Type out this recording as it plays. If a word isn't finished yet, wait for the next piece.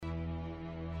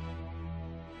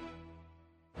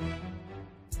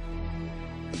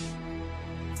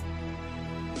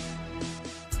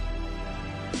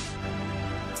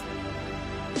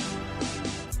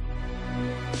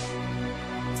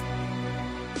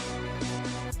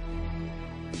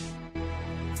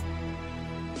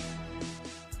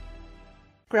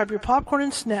Grab your popcorn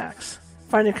and snacks.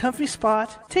 Find a comfy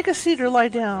spot, take a seat or lie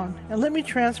down, and let me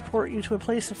transport you to a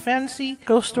place of fantasy,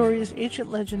 ghost stories, ancient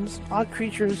legends, odd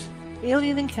creatures,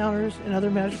 alien encounters, and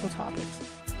other magical topics.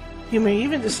 You may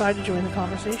even decide to join the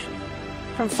conversation.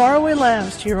 From faraway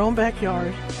lands to your own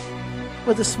backyard,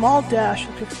 with a small dash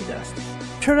of pixie dust,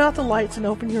 turn out the lights and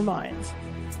open your minds.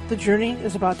 The journey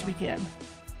is about to begin.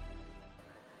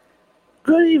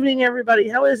 Good evening, everybody.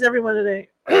 How is everyone today?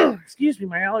 Excuse me,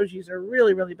 my allergies are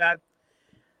really, really bad.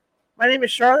 My name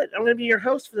is Charlotte. I'm going to be your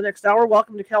host for the next hour.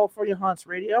 Welcome to California Haunts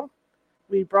Radio.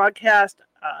 We broadcast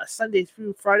Sunday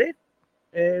through Friday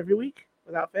every week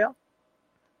without fail.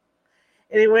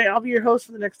 Anyway, I'll be your host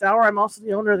for the next hour. I'm also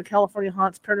the owner of the California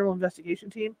Haunts Paranormal Investigation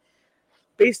Team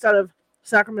based out of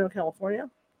Sacramento, California.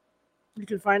 You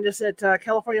can find us at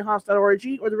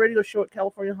californiahaunts.org or the radio show at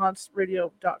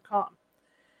californiahauntsradio.com.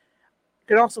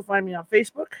 You can also find me on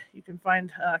Facebook. You can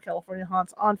find California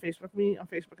Haunts on Facebook, me on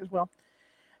Facebook as well.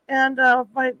 And I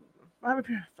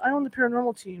own the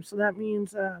paranormal team, so that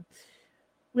means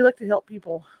we like to help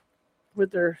people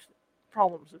with their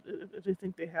problems if they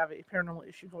think they have a paranormal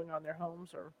issue going on in their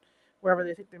homes or wherever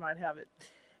they think they might have it.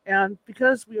 And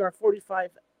because we are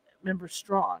 45 members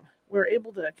strong, we're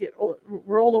able to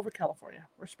we're all over California.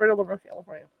 We're spread all over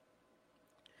California.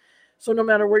 So no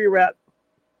matter where you're at,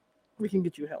 we can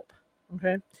get you help.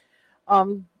 Okay.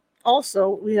 Also,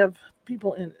 we have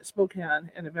people in Spokane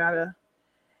and Nevada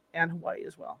and Hawaii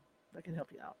as well that can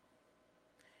help you out.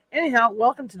 Anyhow,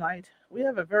 welcome tonight. We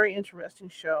have a very interesting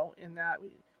show in that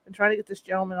we've been trying to get this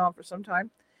gentleman on for some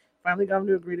time. Finally got him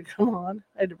to agree to come on.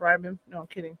 I had to bribe him. No, I'm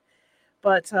kidding.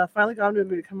 But finally got him to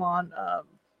agree to come on.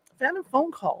 Phantom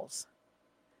phone calls.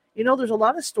 You know, there's a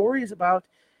lot of stories about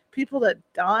people that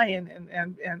die and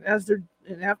as they're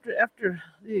and after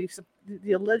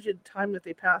the alleged time that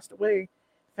they passed away,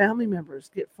 family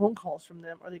members get phone calls from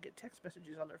them or they get text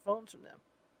messages on their phones from them.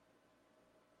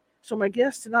 So my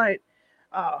guest tonight,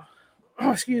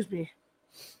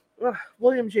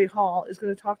 William J. Hall is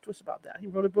going to talk to us about that. He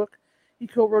wrote a book. He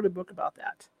co-wrote a book about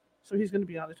that. So he's going to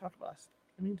be on to talk about us.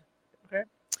 Okay.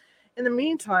 In the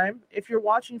meantime, if you're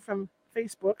watching from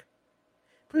Facebook,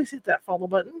 please hit that follow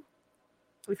button.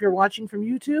 If you're watching from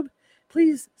YouTube,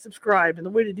 please subscribe. And the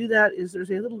way to do that is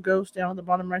there's a little ghost down in the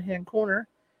bottom right-hand corner.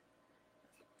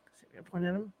 See if I can point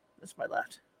at him. That's my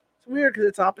left. It's weird because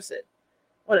it's opposite.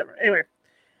 Whatever. Anyway,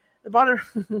 the bottom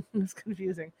is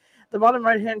confusing. The bottom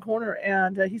right-hand corner,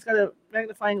 and he's got a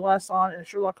magnifying glass on and a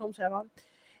Sherlock Holmes hat on.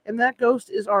 And that ghost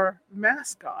is our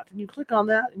mascot. And you click on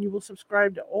that, and you will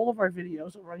subscribe to all of our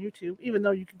videos over on YouTube, even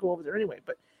though you can go over there anyway.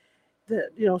 But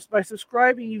by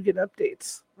subscribing, you get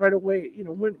updates right away.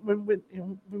 When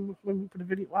we put a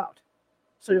video out,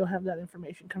 so you'll have that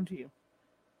information come to you.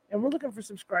 And we're looking for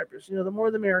subscribers. The more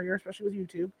the merrier, especially with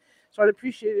YouTube. So I'd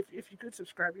appreciate it if you could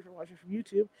subscribe if you're watching from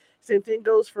YouTube. Same thing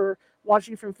goes for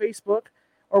watching from Facebook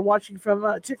or watching from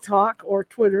TikTok or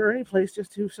Twitter or any place.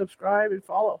 Just to subscribe and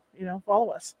follow.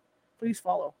 Follow us. Please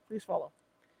follow. Please follow.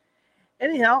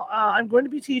 Anyhow, I'm going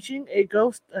to be teaching a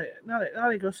ghost, not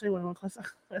a ghost anyone class.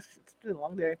 It's been a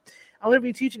long day. I'm going to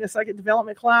be teaching a psychic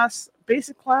development class,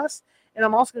 basic class, and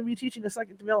I'm also going to be teaching a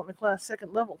psychic development class,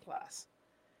 second level class.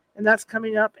 And that's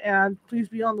coming up, and please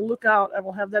be on the lookout. I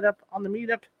will have that up on the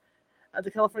meetup, at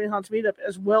the California Haunts meetup,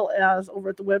 as well as over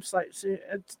at the website. So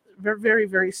it's very, very,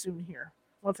 very soon here,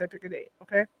 once I pick a date,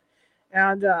 okay?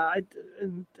 And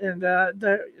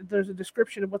there's a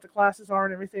description of what the classes are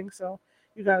and everything, so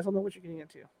you guys will know what you're getting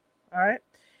into. All right.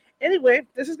 Anyway,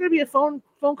 this is going to be a phone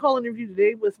call interview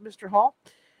today with Mr. Hall.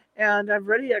 And I'm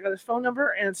ready. I got his phone number.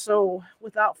 And so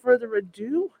without further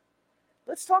ado,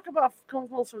 let's talk about phone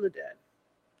calls from the dead.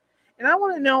 And I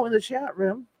want to know in the chat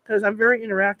room, because I'm very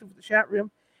interactive with the chat room,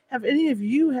 have any of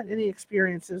you had any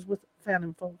experiences with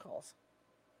phantom phone calls?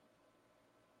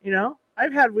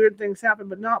 I've had weird things happen,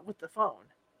 but not with the phone.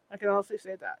 I can honestly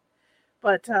say that.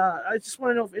 But I just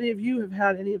want to know if any of you have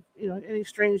had any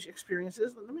strange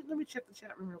experiences. Let me check the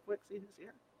chat room real quick. See who's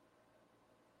here.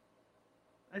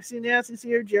 I see Nancy's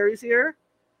here, Jerry's here,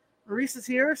 Maurice is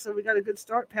here, so we got a good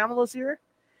start. Pamela's here,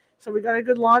 so we got a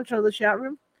good launch on the chat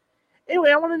room. Anyway,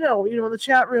 I want to know, in the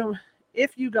chat room,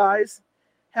 if you guys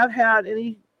have had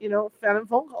any, phantom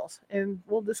phone calls, and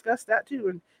we'll discuss that too.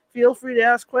 And feel free to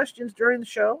ask questions during the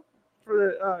show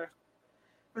for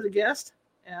the guest.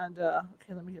 And,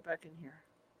 okay, let me get back in here.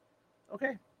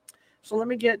 Okay, so let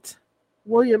me get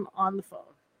William on the phone.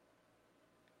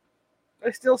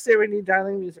 I still say we need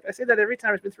dialing music. I say that every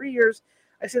time. It's been 3 years.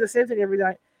 I say the same thing every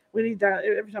night. We need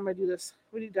every time I do this.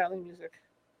 We need dialing music.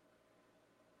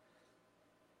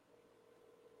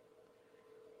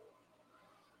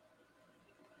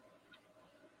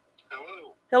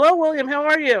 Hello. Hello, William. How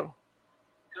are you?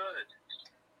 Good.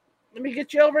 Let me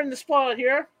get you over in the spot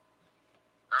here.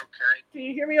 Okay. Can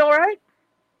you hear me all right?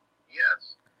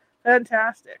 Yes.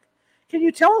 Fantastic. Can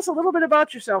you tell us a little bit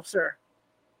about yourself, sir?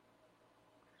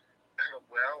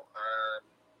 Well,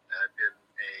 I've been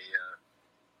a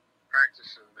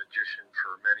practicing magician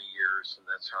for many years, and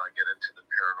that's how I get into the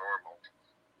paranormal,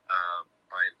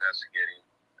 by investigating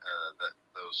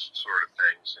those sort of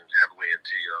things, and heavily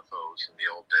into UFOs in the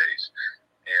old days,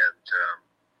 and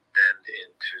then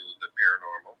into the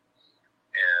paranormal.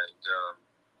 And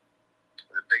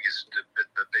the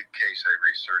big case I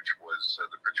researched was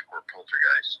the Bridgeport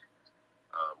Poltergeist,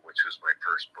 which was my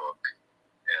first book,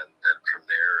 and then from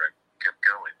there I kept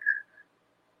going.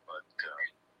 But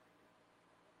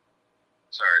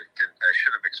sorry, I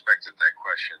should have expected that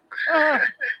question.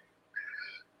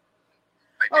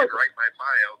 I did write my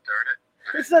bio, darn it.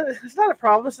 It's not a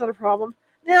problem. It's not a problem.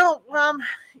 Now,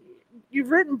 you've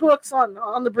written books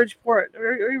on the Bridgeport,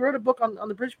 or you wrote a book on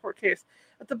the Bridgeport case.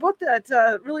 But the book that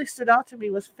really stood out to me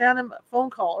was Phantom Phone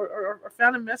Call or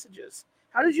Phantom Messages.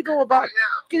 How did you go about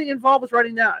getting involved with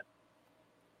writing that?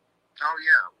 Oh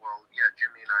yeah, well yeah,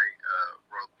 Jimmy and I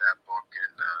wrote that book,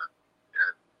 and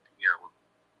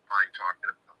fine talking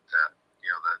about that.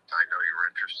 That I know you were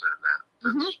interested in that.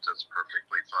 That's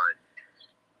perfectly fine.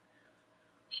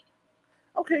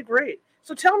 Okay, great.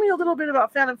 So tell me a little bit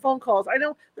about Phantom Phone Calls. I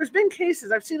know there's been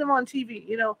cases, I've seen them on TV,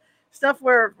 stuff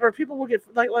where people will get,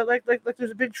 like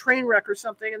there's a big train wreck or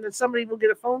something, and then somebody will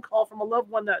get a phone call from a loved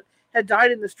one that had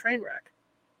died in this train wreck.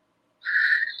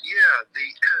 Yeah,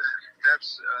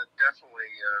 that's definitely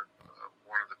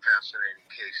one of the fascinating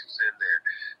cases in there.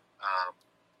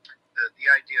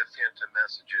 The idea of Phantom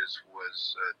Messages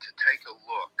was to take a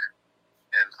look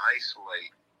and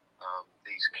isolate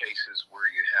these cases where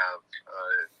you have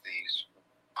these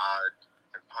odd,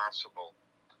 impossible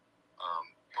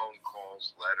phone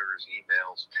calls, letters,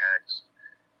 emails, texts.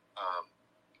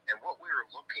 And what we were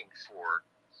looking for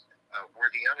were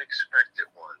the unexpected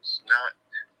ones. Not,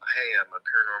 hey, I'm a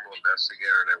paranormal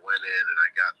investigator and I went in and I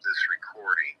got this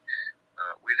recording.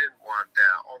 We didn't want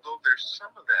that, although there's some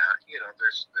of that,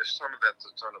 there's some of that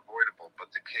that's unavoidable,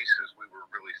 but the cases we were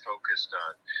really focused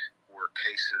on were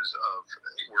cases of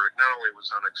where it not only was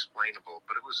unexplainable,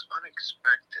 but it was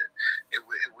unexpected.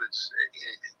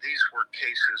 These were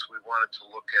cases we wanted to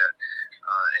look at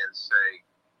and say,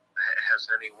 has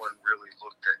anyone really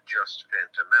looked at just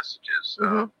Phantom Messages?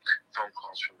 Phone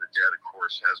calls from the dead, of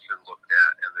course, has been looked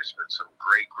at, and there's been some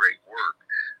great work.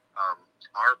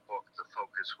 Our book, the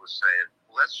focus was saying,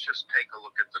 let's just take a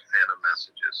look at the Phantom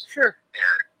Messages. Sure.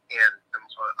 And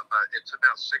it's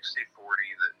about 60-40.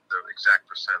 The exact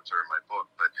percents are in my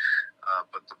book,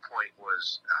 but the point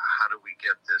was, how do we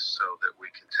get this so that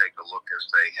we can take a look and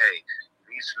say, hey,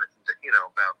 these,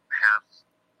 about half,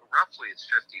 roughly it's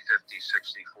 50-50,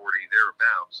 60-40,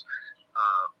 thereabouts,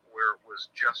 where it was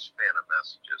just Phantom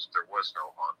Messages. There was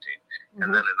no haunting.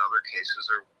 And then in other cases,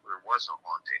 there was a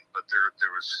haunting, but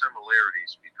there was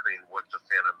similarities between what the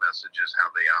Phantom Messages,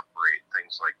 how they operate,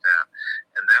 things like that.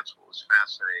 And that's what was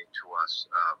fascinating to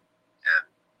us. And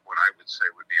what I would say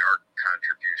would be our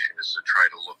contribution is to try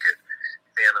to look at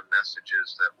Phantom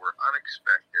Messages that were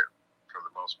unexpected for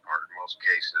the most part, in most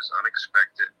cases,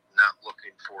 unexpected, not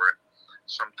looking for it.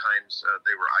 Sometimes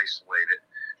they were isolated,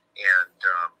 and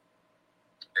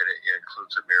it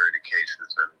includes a myriad of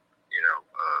cases, and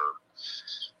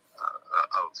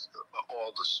of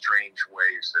all the strange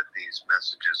ways that these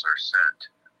messages are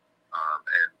sent,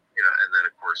 and then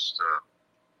of course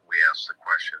we ask the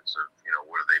questions of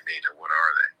what do they mean and what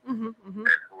are they, and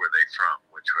who are they from,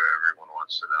 which everyone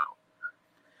wants to know.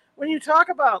 When you talk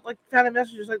about like Phantom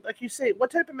Messages, like you say,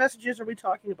 what type of messages are we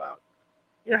talking about?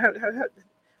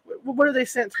 What are they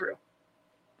sent through?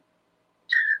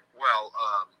 Well,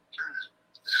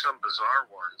 some bizarre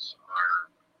ones are,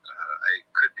 it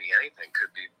could be anything.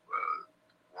 Could be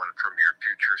one from your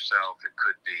future self. It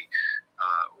could be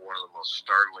one of the most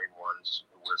startling ones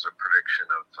was a prediction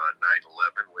of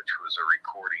 9/11, which was a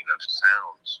recording of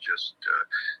sounds just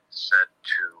sent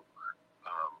to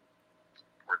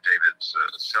or David's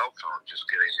cell phone, just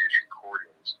getting these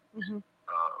recordings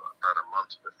about a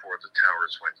month before the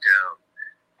towers went down.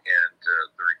 And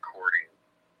the recording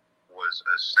was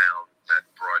a sound that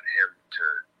brought him to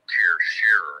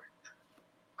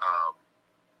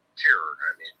terror,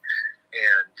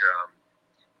 and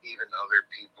even other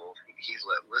people he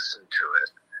let listen to it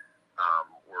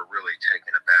were really taken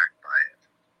aback by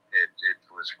it. It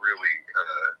was really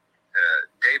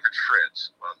David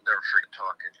Fritz. I'll never forget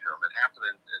talking to him. It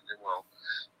happened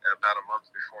about a month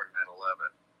before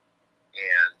 9/11,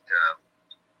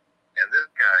 and And this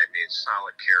guy, I mean,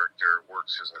 solid character,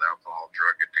 works as an alcohol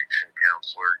drug addiction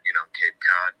counselor, in Cape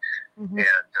Cod. Mm-hmm.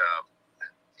 And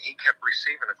he kept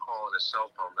receiving a call on his cell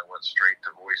phone that went straight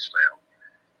to voicemail.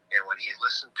 And when he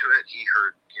listened to it, he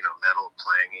heard, metal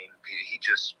clanging. It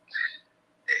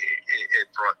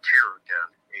brought tears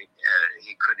down.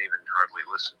 He couldn't even hardly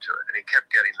listen to it. And he kept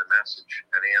getting the message.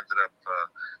 And he ended up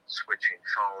switching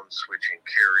phones, switching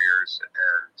carriers.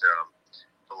 And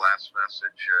the last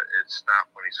message, it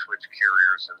stopped when he switched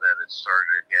carriers, and then it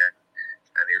started again.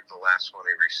 And the last one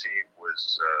he received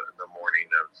was the morning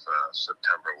of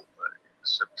September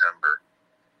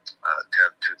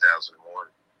 10th,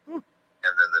 2001.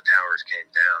 And then the towers came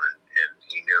down, and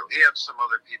he knew. He had some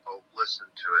other people listen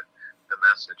to it, the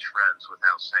message, friends,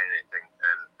 without saying anything.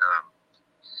 And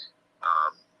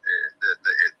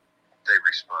they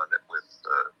responded with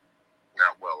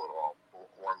not well at all.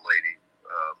 One lady,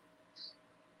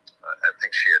 I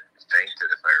think she had fainted,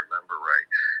 if I remember right.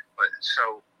 But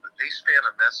so these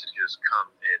phantom messages come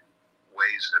in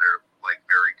ways that are like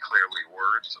very clearly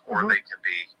words, or they can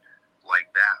be like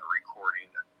that, a recording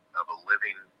of a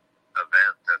living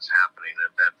event that's happening,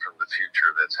 an event from the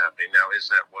future that's happening. Now, is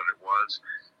that what it was?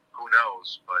 Who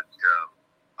knows? But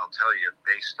I'll tell you,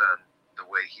 based on the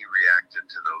way he reacted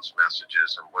to those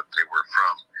messages and what they were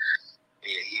from,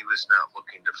 he was not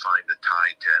looking to find a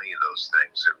tie to any of those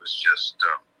things. It was just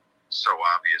so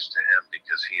obvious to him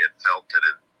because he had felt it,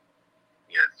 and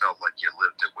it felt like you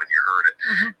lived it when you heard it.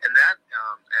 And that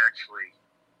actually,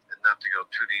 not to go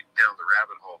too deep down the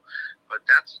rabbit hole, but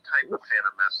that's a type of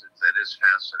phantom message that is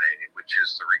fascinating, which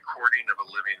is the recording of a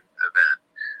living event.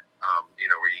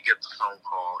 Where you get the phone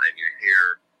call and you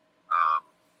hear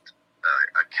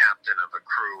a captain of a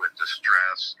crew in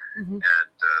distress, and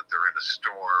they're in a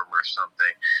storm or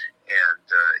something, and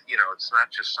it's not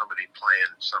just somebody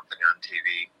playing something on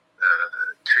TV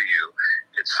to you.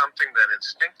 It's something that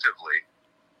instinctively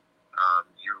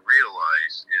you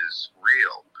realize is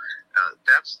real.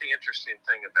 That's the interesting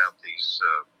thing about these,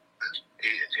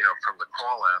 from the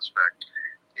call aspect,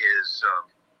 is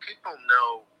people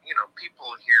know, people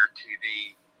hear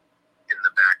TV in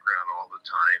the background all the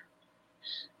time,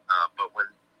 but when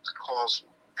calls,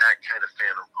 that kind of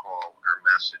phantom call or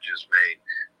message is made,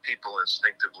 people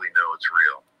instinctively know it's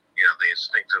real. They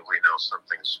instinctively know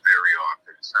something's very off.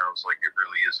 It sounds like it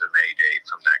really is a Mayday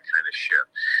from that kind of ship.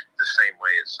 The same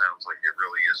way it sounds like it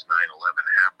really is 9/11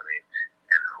 happening.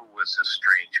 And who was this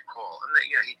strange call? And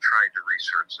he tried to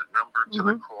research the number to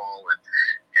the call, and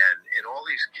in all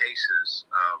these cases,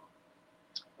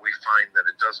 we find that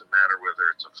it doesn't matter whether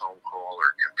it's a phone call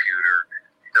or a computer.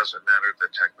 It doesn't matter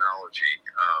the technology.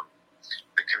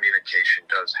 The communication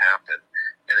does happen,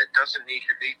 and it doesn't need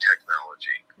to be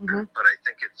technology. But I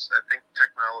think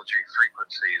technology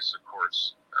frequency is, of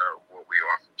course, what we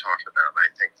often talk about, and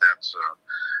I think that's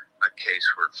a case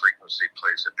where frequency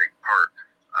plays a big part.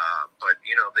 But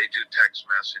they do text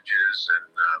messages, and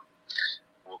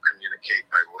will communicate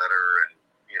by letter, and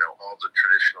all the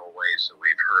traditional ways that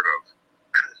we've heard of.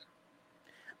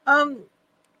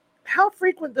 How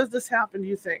frequent does this happen, do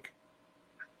you think?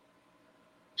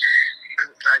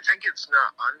 I think it's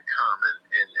not uncommon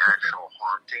in actual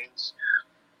hauntings.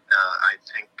 I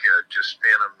think just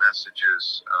phantom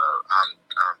messages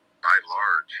by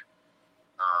large.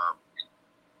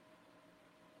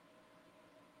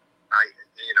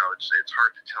 It's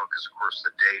hard to tell because, of course, the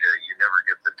data, you never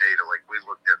get the data. Like, we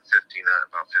looked at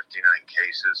about 59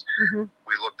 cases.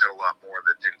 We looked at a lot more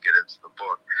that didn't get into the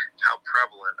book. How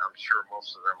prevalent, I'm sure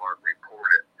most of them aren't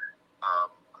reported.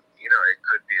 It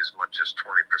could be as much as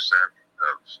 20%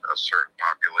 of a certain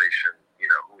population.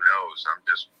 Who knows? I'm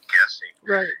just guessing.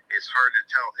 Right. It's hard to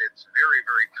tell. It's very,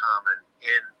 very common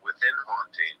within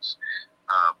hauntings,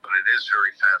 but it is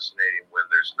very fascinating when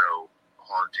there's no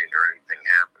haunting or anything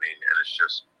happening, and it's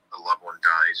just a loved one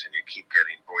dies, and you keep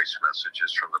getting voice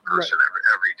messages from the person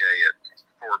every day at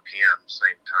 4 p.m.,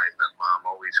 same time that mom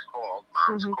always called.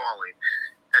 Mom's calling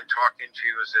and talking to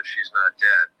you as if she's not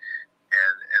dead,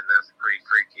 and that's pretty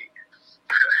freaky.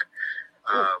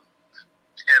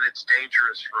 And it's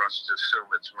dangerous for us to assume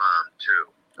it's mom too.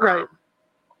 Right.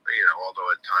 Although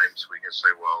at times we can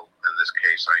say, well, in this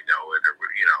case, I know it, or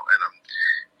and I'm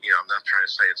not trying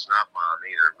to say it's not mom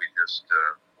either. We just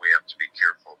we have to be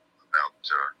careful about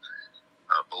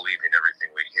believing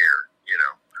everything we hear.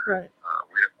 Right.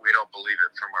 We don't believe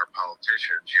it from our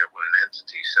politicians, yet when an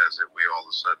entity says it, we all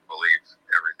of a sudden believe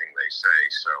everything they say.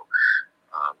 So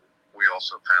we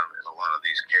also found in a lot of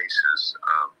these cases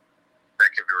that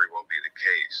could very well be the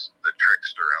case. The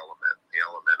trickster element, the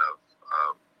element of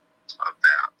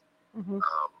that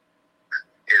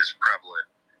is prevalent.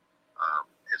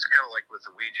 It's kind of like with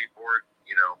the Ouija board.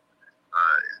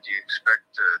 do you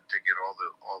expect to get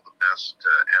all the best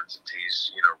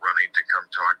entities, running to come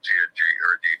talk to you,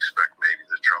 or do you expect maybe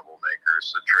the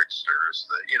troublemakers, the tricksters,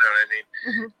 you know what I mean?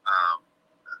 Mm-hmm.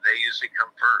 They usually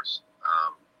come first,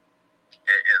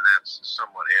 and that's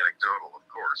somewhat anecdotal, of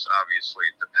course. Obviously,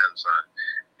 it depends on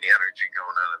the energy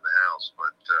going on in the house,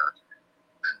 but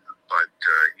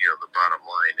the bottom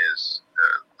line is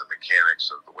the mechanics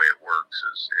of the way it works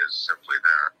is simply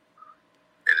that.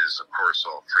 It is, of course,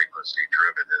 all frequency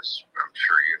driven, as I'm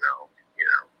sure you know.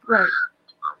 Right.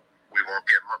 We won't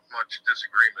get much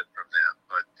disagreement from that,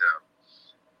 but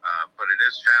it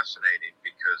is fascinating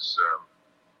because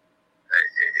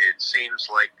it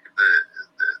seems like the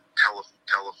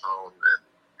telephone and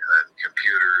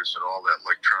computers and all that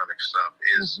electronic stuff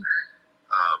is,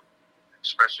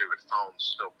 especially with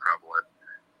phones, still prevalent,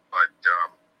 but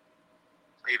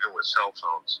even with cell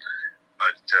phones,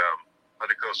 but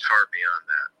it goes far beyond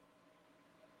that.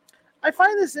 I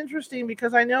find this interesting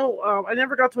because I know I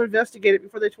never got to investigate it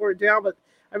before they tore it down, but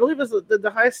I believe it was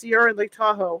the High Sierra in Lake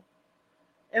Tahoe.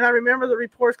 And I remember the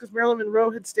reports because Marilyn Monroe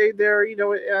had stayed there,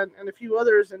 and a few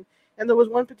others. And there was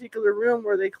one particular room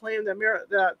where they claimed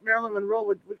that Marilyn Monroe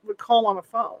would call on a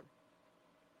phone.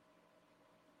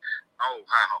 Oh,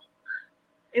 wow.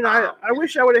 I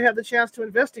wish I would have had the chance to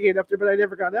investigate up there, but I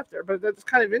never got up there. But that's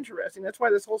kind of interesting. That's why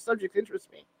this whole subject interests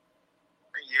me.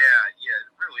 Yeah,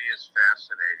 it really is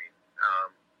fascinating.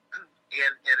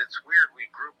 And it's weird,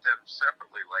 we group them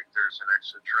separately, like there's an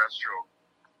extraterrestrial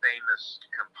famous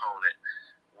component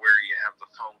where you have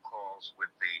the phone calls with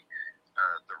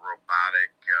the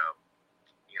robotic,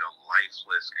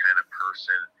 lifeless kind of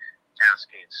person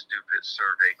asking stupid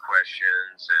survey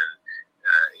questions and,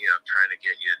 trying to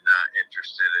get you not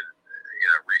interested in,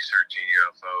 researching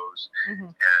UFOs.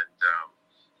 Mm-hmm. And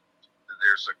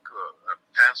there's a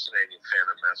fascinating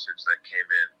phantom message that came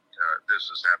in. This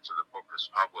was after the book was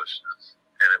published,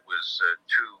 and it was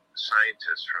two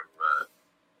scientists from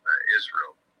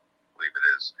Israel, I believe it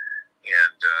is,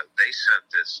 and they sent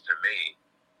this to me.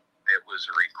 It was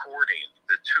a recording.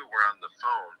 The two were on the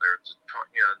phone. They're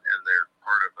and they're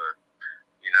part of a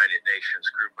United Nations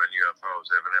group on UFOs.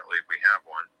 Evidently, we have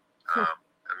one.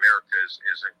 America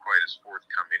isn't quite as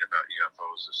forthcoming about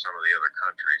UFOs as some of the other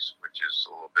countries, which is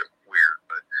a little bit weird.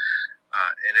 But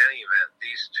in any event,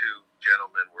 these two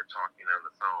gentlemen were talking on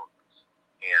the phone,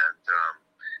 and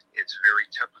it's very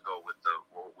typical with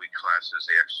what we class as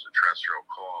the extraterrestrial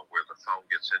call, where the phone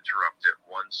gets interrupted.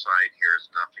 One side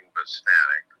hears nothing but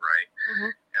static, right?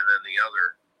 Mm-hmm. And then the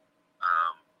other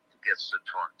gets to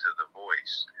talk to the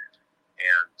voice.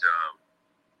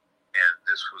 And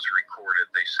this was recorded.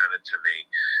 They sent it to me.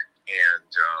 And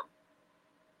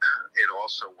it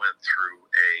also went through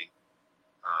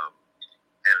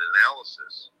an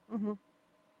analysis, mm-hmm.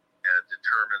 and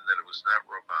determined that it was not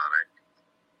robotic,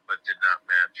 but did not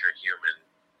match a human,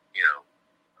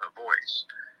 a voice.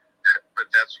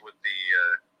 But that's what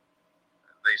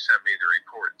they sent me the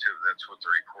report too. That's what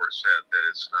the report said, that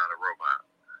it's not a robot,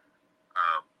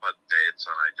 but it's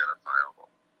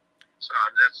unidentifiable. So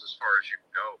that's as far as you can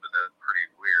go, but that's pretty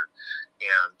weird.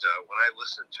 And when I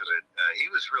listened to it, he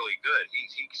was really good.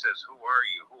 He says, "Who are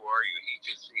you? Who are you?"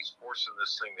 He's forcing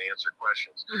this thing to answer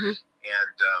questions. Mm-hmm.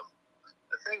 And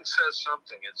the thing says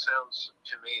something. It sounds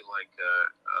to me like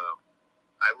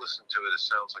I listen to it. It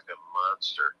sounds like a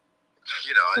monster.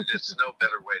 It's no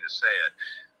better way to say it.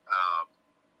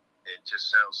 It just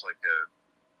sounds like a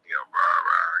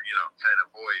kind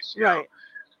of voice. Right.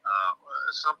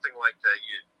 Something like that.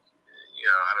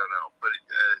 I don't know, but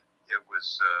it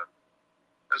was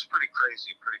pretty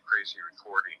crazy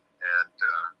recording. And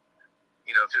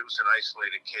if it was an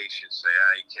isolated case, you'd say,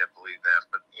 you can't believe that.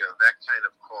 But that kind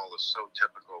of call is so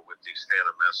typical with these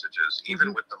phantom messages, even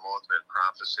mm-hmm. with the Mothman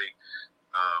prophecy.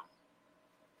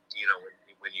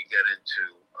 When you get into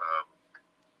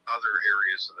other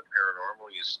areas of the paranormal,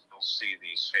 you still see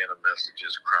these phantom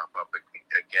messages crop up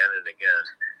again and again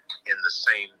in the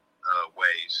same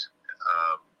ways.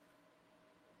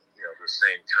 The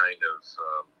same kind of,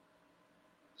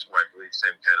 I believe,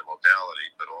 same kind of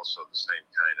modality, but also the same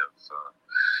kind of,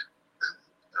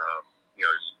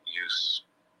 use.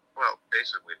 Well,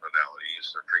 basically modality, use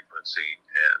of frequency,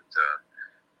 and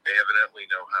they evidently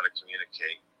know how to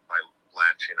communicate by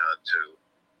latching onto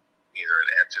either an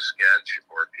etch-a-sketch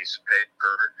or a piece of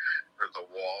paper or the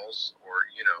walls or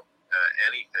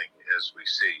anything, as we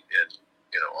see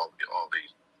in all the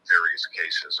various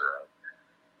cases around.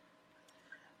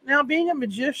 Now, being a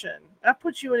magician, that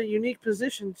puts you in a unique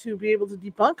position to be able to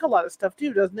debunk a lot of stuff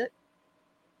too, doesn't it?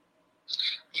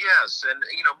 Yes, and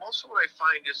most of what I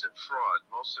find isn't fraud.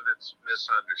 Most of it's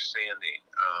misunderstanding.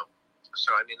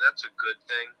 So I mean, that's a good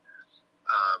thing.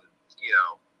 You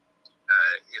know,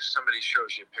 if somebody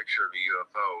shows you a picture of a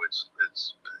UFO, it's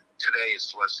today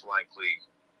it's less likely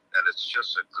that it's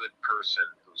just a good person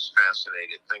who's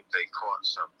fascinated, think they caught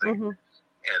something,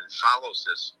 and follows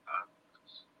this up,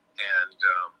 and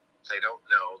they don't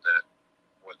know that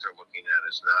what they're looking at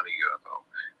is not a UFO.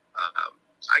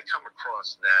 I come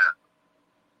across that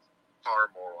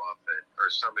far more often, or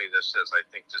somebody that says, I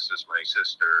think this is my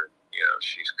sister, you know,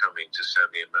 she's coming to send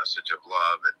me a message of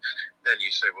love, and then you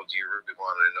say, well, do you really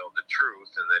want to know the truth?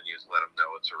 And then you let them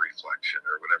know it's a reflection,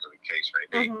 or whatever the case may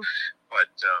be. But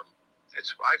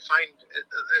I find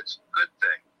it's a good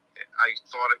thing. I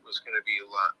thought it was going to be a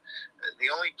lot. The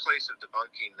only place of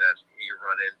debunking that you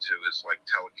run into is like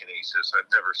telekinesis. I've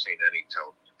never seen any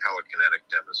telekinetic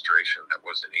demonstration that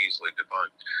wasn't easily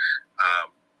debunked.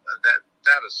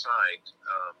 That aside,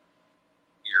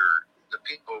 the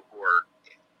people who are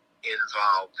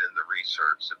involved in the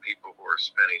research, the people who are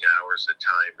spending hours of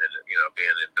time in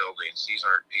abandoned buildings, these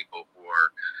aren't people who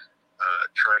are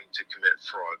trying to commit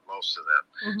fraud. Most of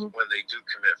them, when they do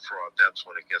commit fraud, that's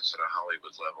when it gets to the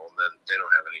Hollywood level, and then they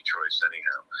don't have any choice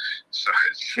anyhow. So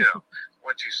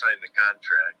once you sign the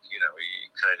contract, you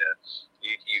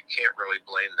can't really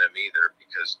blame them either,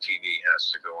 because TV has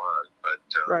to go on. But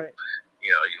right.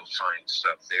 You'll find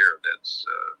stuff there that's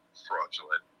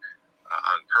fraudulent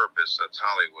on purpose. That's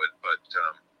Hollywood. But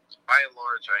by and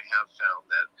large, I have found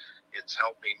that it's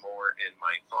helped me more in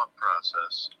my thought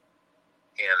process,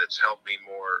 and it's helped me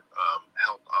more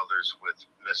help others with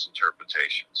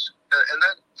misinterpretations. And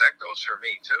that goes for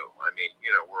me, too. I mean,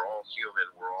 we're all human.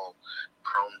 We're all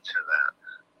prone to that.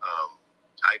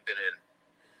 I've been in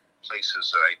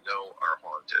places that I know are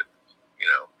haunted,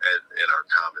 in our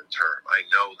common term. I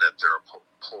know that they're a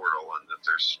portal and that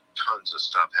there's tons of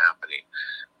stuff happening,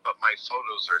 but my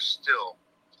photos are still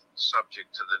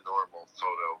subject to the normal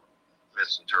photo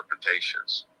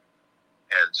misinterpretations.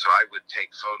 And so I would take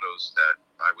photos that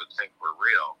I would think were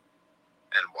real.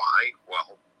 And why?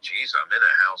 Well, geez, I'm in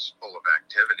a house full of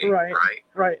activity, right?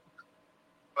 Right.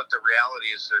 But the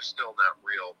reality is they're still not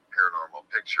real paranormal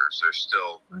pictures. They're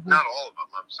still, not all of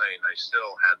them, I'm saying I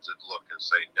still had to look and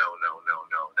say, no.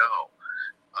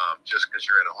 Just because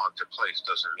you're in a haunted place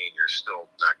doesn't mean you're still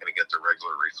not going to get the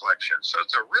regular reflection. So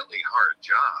it's a really hard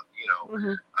job,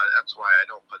 that's why I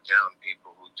don't put down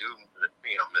people who do,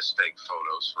 mistake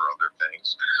photos for other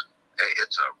things.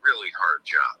 It's a really hard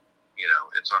job,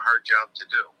 it's a hard job to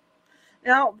do.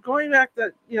 Now, going back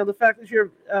to, the fact that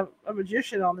you're a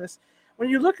magician on this, when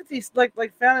you look at these,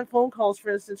 like phantom phone calls, for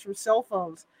instance, from cell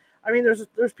phones, I mean,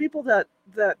 there's people that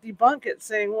debunk it,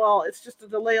 saying, well, it's just a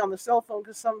delay on the cell phone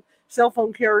because some cell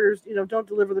phone carriers, don't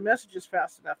deliver the messages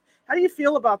fast enough. How do you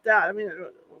feel about that? I mean,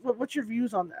 what's your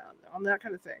views on that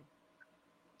kind of thing?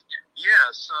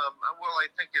 Yes, well, I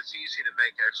think it's easy to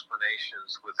make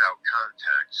explanations without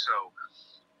context. So,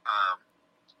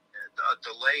 a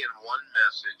delay in one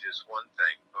message is one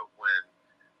thing, but when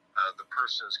the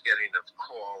person's getting a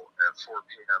call at 4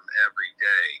 p.m. every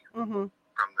day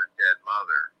from their dead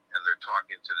mother, and they're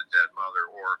talking to the dead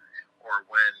mother, or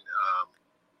when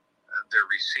they're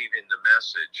receiving the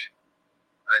message,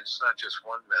 and it's not just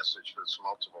one message, but it's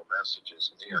multiple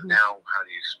messages. Now how do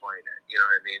you explain it? You know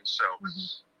what I mean? So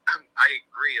I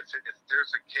agree. If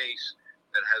there's a case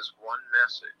that has one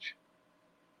message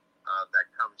that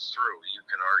comes through, you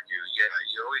can argue. Yeah,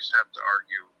 you always have to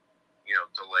argue.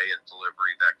 Delay in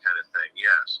delivery, that kind of thing.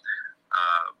 Yes.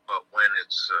 But when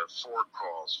it's 4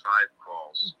 calls, 5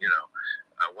 calls,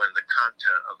 when the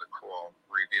content of the call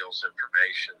reveals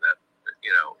information that,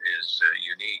 is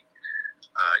unique,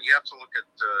 you have to look at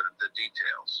the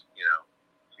details.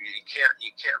 You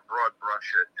can't broad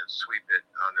brush it and sweep it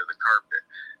under the carpet.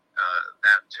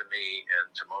 That to me and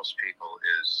to most people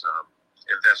is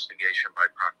investigation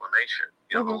by proclamation.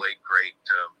 The late great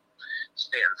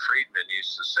Stan Friedman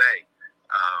used to say,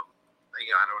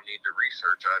 I don't need to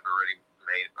research. I'm already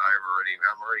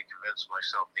convinced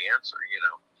myself the answer,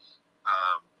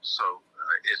 So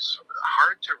it's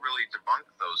hard to really debunk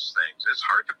those things. It's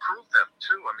hard to prove them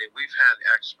too. I mean, we've had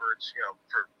experts,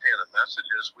 for phantom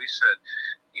messages. We said,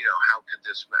 how could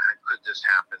this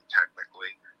happen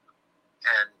technically?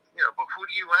 And, but who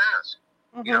do you ask?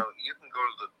 You can go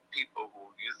to the people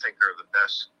who you think are the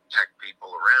best tech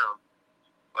people around,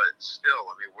 but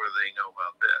still, I mean, what do they know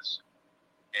about this?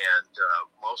 And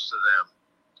most of them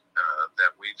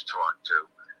that we've talked to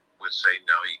would say,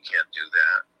 no, you can't do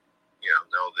that.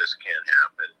 No, this can't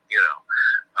happen,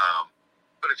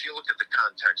 But if you look at the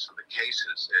context of the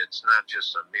cases, it's not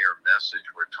just a mere message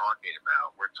we're talking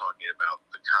about. We're talking about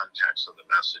the context of the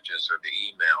messages or the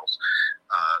emails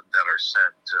that are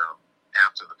sent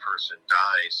after the person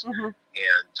dies, and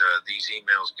these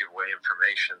emails give away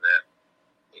information that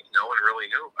no one really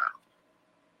knew about.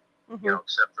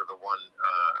 Except for the one,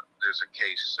 there's a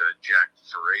case, Jack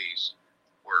Ferraris,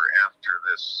 where after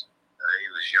this,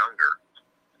 he was younger,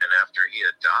 and after he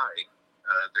had died,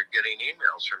 they're getting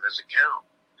emails from his account.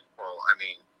 Well, I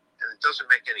mean, and it doesn't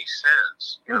make any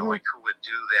sense, like who would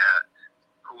do that,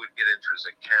 who would get into his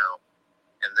account.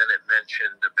 And then it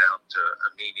mentioned about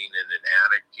a meeting in an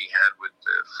attic he had with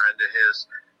a friend of his.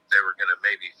 They were going to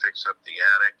maybe fix up the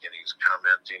attic, and he was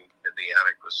commenting that the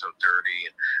attic was so dirty,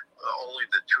 and only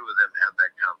the two of them had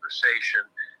that conversation.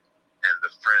 And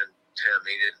the friend Tim,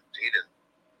 he didn't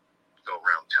go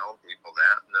around telling people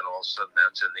that. And then all of a sudden,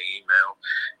 that's in the email,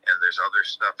 and there's other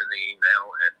stuff in the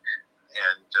email, and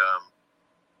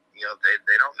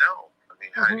they don't know. I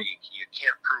mean, how do you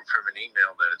can't prove from an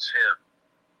email that it's him,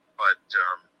 but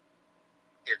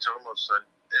it's almost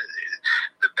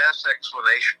the best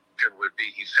explanation would be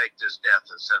he faked his death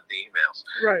and sent the emails.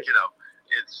 Right.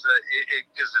 It's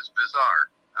because it's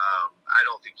bizarre. I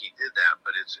don't think he did that,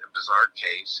 but it's a bizarre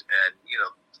case. And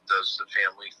does the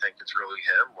family think it's really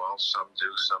him? Well, some do,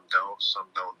 some don't.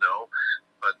 Some don't know,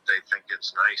 but they think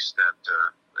it's nice that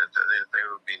they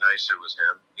would be nice it was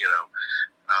him.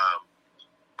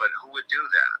 But who would do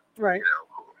that? Right.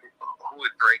 Who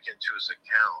would break into his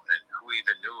account, and who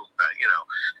even knew about?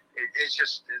 It's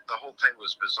just the whole thing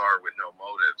was bizarre with no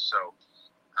motive. So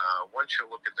once you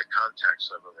look at the context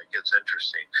of them, it gets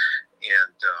interesting.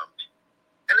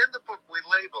 And in the book we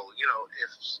label,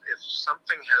 if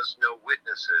something has no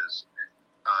witnesses,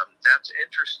 that's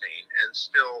interesting and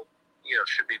still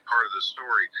should be part of the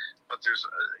story. But there's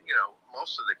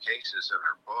most of the cases in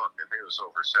our book, I think it was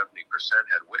over 70%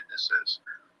 had witnesses.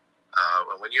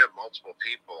 And when you have multiple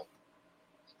people,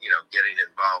 getting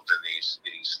involved in these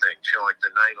things, like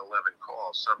the 9/11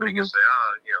 call, somebody can say,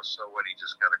 so what? He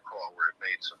just got a call where it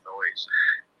made some noise,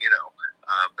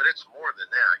 but it's more than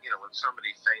that. When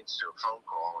somebody faints to a phone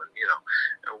call, and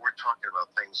we're talking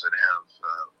about things that have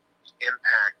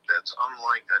impact that's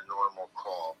unlike a normal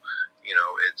call.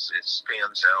 It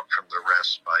stands out from the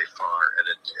rest by far, and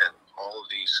all of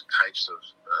these types of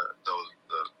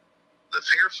the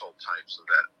fearful types of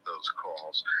those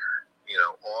calls,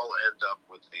 all end up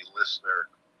with the listener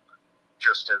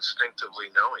just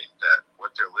instinctively knowing that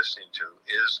what they're listening to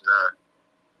is not,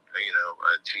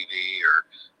 a TV or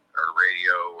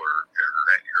radio or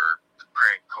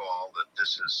prank call, that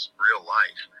this is real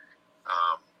life.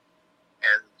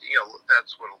 And,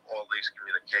 that's what all these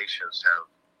communications have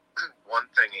one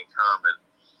thing in common.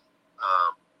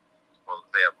 Well,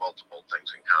 they have multiple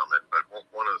things in common, but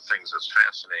one of the things that's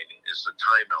fascinating is the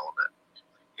time element.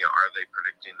 Are they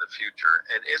predicting the future?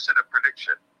 And is it a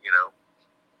prediction?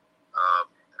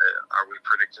 Are we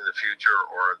predicting the future,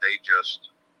 or are they just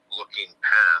looking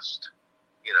past?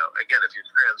 Again, if you're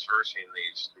transversing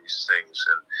these things,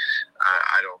 and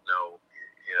I don't know,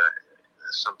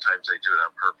 sometimes they do it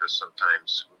on purpose.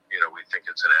 Sometimes, we think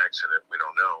it's an accident. We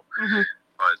don't know.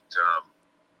 But,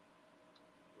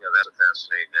 that's a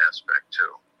fascinating aspect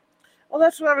too. Well,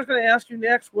 that's what I was going to ask you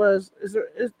next was,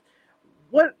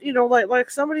 like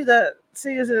somebody that,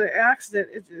 say, is in an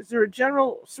accident, is there a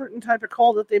general certain type of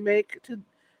call that they make to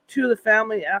the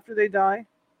family after they die?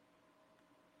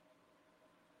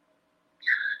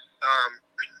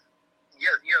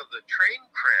 The train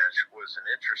crash was an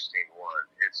interesting one.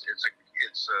 It's a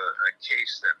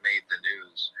case that made the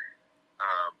news.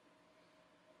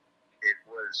 It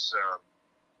was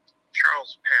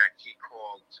Charles Peck. He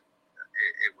called.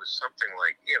 It was something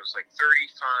like it was like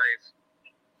 35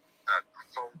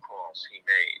 phone calls he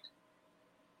made,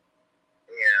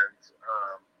 and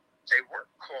they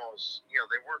weren't calls.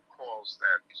 They weren't calls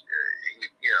that the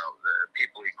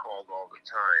people he called all the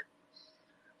time.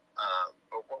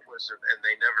 But what was it? And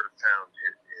they never found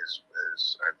his.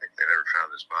 I think they never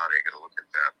found his body. I got to look at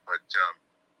that. But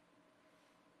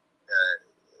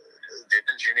the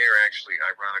engineer actually,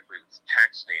 ironically, was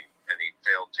texting, and he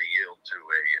failed to yield to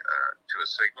a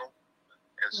signal,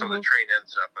 and so the train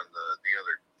ends up on the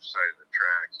other side of the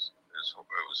tracks. It was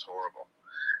horrible.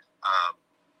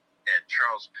 And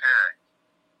Charles Peck,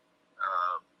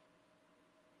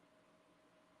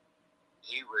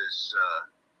 he was.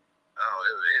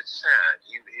 It's sad.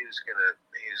 He was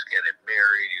getting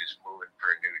married. He was moving for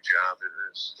a new job.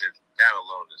 That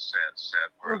alone is sad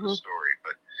part of the story.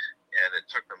 And it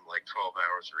took him like 12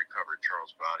 hours to recover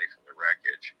Charles' body from the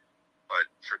wreckage. But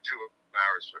for 2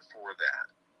 hours before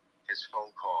that, his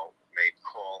cell made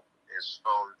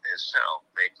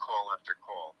call after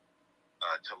call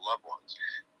to loved ones.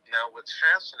 Now, what's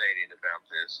fascinating about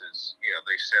this is,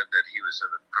 they said that he was in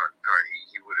the front car.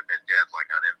 He would have been dead like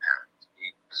on impact.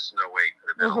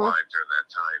 and alive during that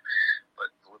time.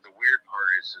 But the weird part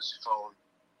is his phone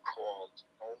called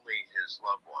only his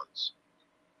loved ones.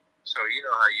 So you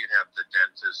know how you'd have the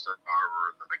dentist, the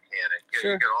barber, the mechanic.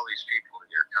 Sure. You get all these people in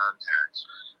your contacts.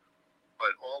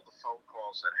 But all the phone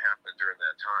calls that happened during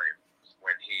that time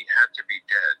when he had to be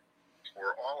dead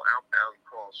were all outbound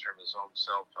calls from his own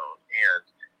cell phone, and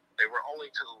they were only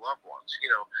to the loved ones.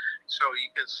 So you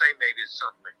can say maybe it's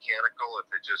something mechanical if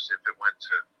it went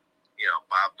to,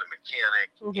 Bob the mechanic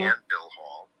and Bill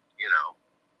Hall.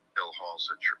 Bill Hall's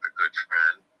a good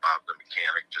friend. Bob the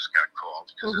mechanic just got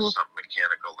called because it's something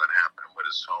mechanical that happened with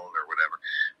his phone or whatever.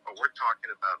 But we're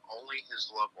talking about only his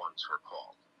loved ones were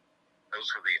called. Those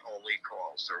were the only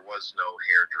calls. There was no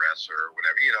hairdresser or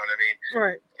whatever. You know what I mean?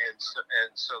 Right. And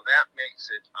so that makes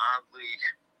it oddly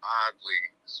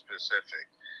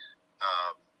specific.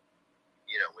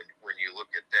 When you look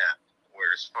at that,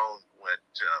 where his phone went,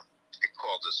 it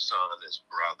called his son, his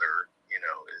brother,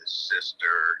 his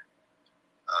sister,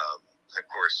 of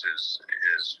course his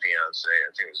fiance.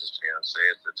 I think it was his fiance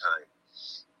at the time.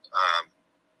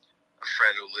 A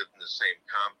friend who lived in the same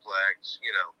complex.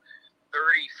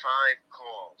 35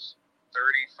 calls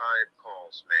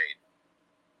made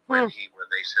when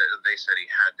they said he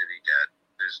had to be dead.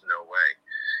 There's no way.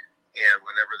 And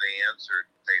whenever they answered,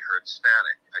 they heard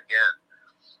static again.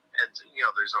 And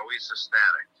there's always a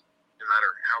static, no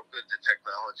matter how good the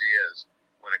technology is.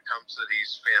 When it comes to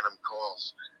these phantom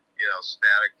calls,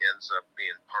 static ends up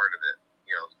being part of it.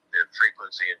 The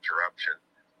frequency interruption,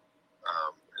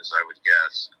 as I would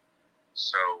guess.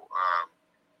 So.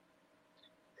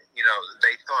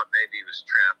 They thought maybe he was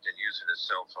trapped and using his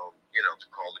cell phone, to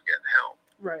call to get help.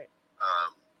 Right.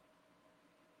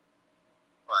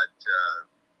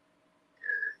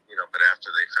 But after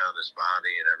they found his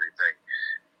body and everything,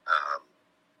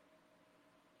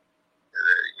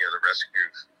 the rescue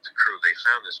crew, they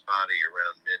found his body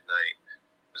around midnight.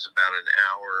 It was about an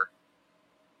hour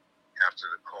after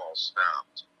the call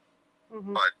stopped.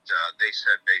 But they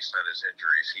said based on his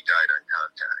injuries, he died on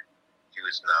contact. He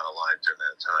was not alive during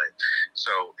that time.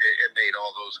 So it made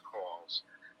all those calls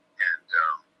and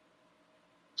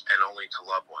only to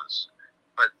loved ones.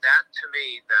 But that, to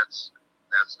me, that's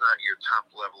not your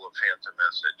top level of phantom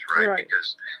message, right?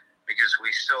 Because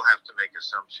we still have to make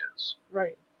assumptions.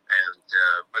 Right. And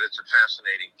but it's a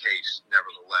fascinating case.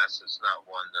 Nevertheless, it's not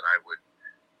one that I would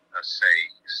say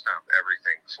stop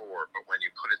everything for. But when you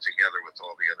put it together with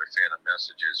all the other phantom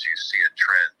messages, you see a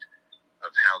trend of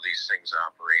how these things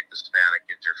operate, the static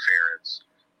interference,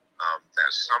 that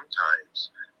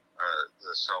sometimes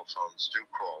the cell phones do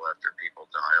call after people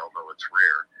die, although it's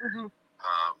rare.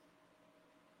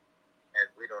 And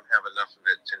we don't have enough of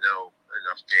it to know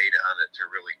enough data on it to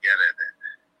really get at it.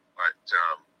 But,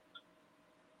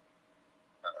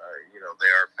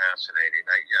 they are fascinating.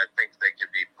 I think they could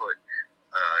be put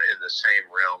in the same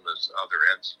realm as other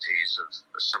entities of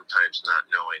sometimes not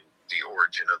knowing the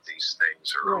origin of these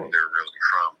things or who they're really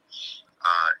from.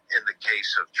 In the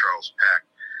case of Charles Peck,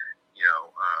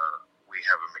 we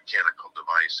have a mechanical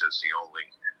device as the only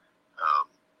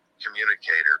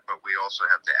communicator, but we also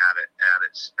have to add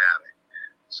it static.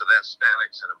 So that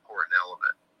static's an important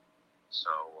element.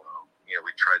 So,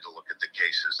 we tried to look at the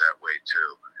cases that way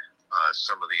too.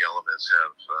 Some of the elements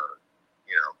have,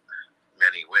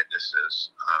 many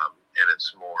witnesses, and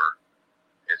it's more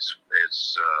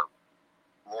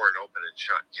an open and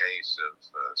shut case of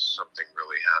something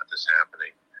really is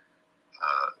happening.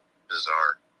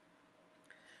 Bizarre.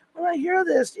 When I hear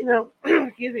this,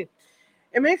 excuse me,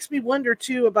 it makes me wonder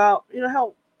too about,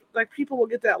 how people will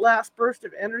get that last burst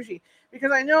of energy.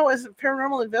 Because I know as a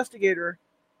paranormal investigator,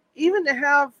 even to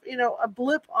have, a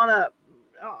blip on a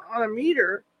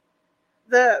meter,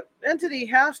 the entity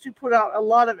has to put out a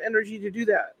lot of energy to do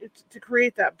that, to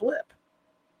create that blip.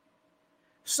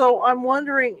 So I'm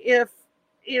wondering if,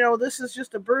 this is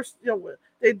just a burst,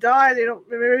 they die,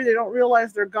 maybe they don't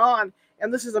realize they're gone,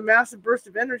 and this is a massive burst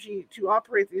of energy to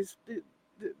operate these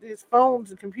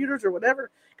phones and computers or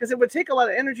whatever, because it would take a lot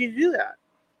of energy to do that.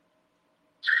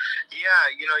 Yeah,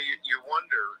 you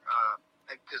wonder,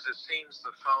 because it seems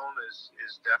the phone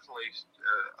is definitely,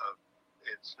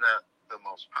 it's not the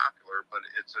most popular, but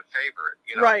it's a favorite.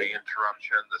 Right. The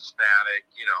interruption, the static,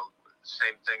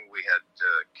 same thing. We had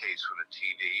a case with a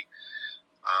TV,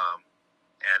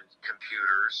 and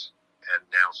computers, and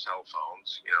now cell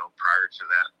phones, prior to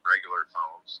that, regular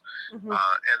phones,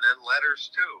 and then letters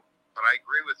too. But I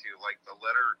agree with you, like the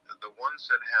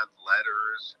ones that had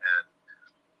letters and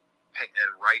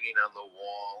writing on the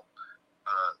wall,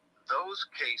 those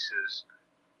cases,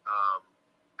 I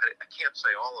can't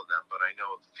say all of them, but I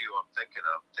know a few I'm thinking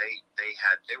of.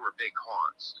 They were big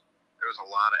haunts. There's a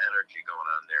lot of energy going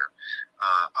on there.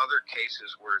 Other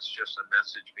cases where it's just a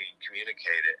message being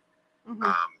communicated,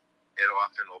 it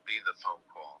often will be the phone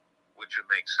call, which would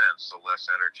make sense. The less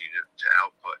energy to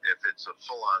output. If it's a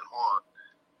full-on haunt,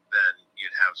 then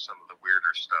you'd have some of the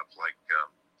weirder stuff like a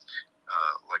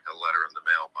letter in the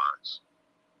mailbox,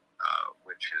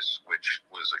 which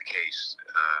was a case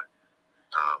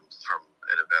from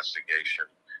an investigation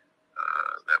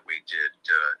that we did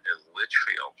in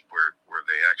Litchfield, where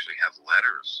they actually have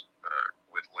letters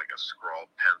with like a scrawled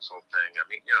pencil thing. I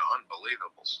mean,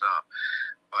 unbelievable stuff.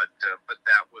 But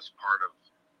that was part of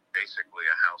basically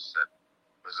a house that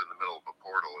was in the middle of a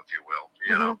portal, if you will.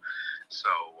 You know, so.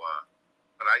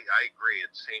 But I agree.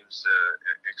 It seems,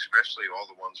 especially all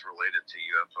the ones related to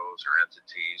UFOs or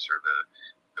entities or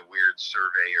the weird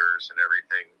surveyors and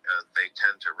everything, they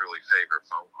tend to really favor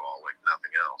phone call like nothing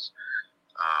else.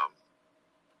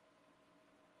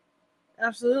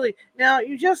 Absolutely. Now,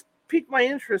 you just piqued my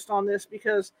interest on this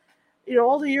because,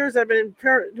 all the years I've been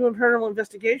doing paranormal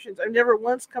investigations, I've never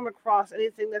once come across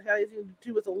anything that had anything to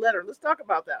do with a letter. Let's talk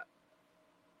about that.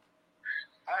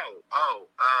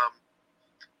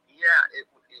 Yeah.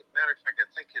 Matter of fact, I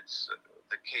think it's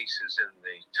the case is in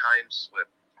the time slip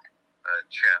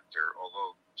chapter,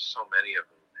 although so many of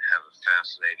them have a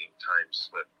fascinating time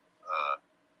slip,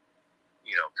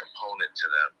 component to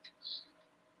them.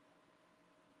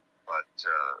 But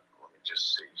let me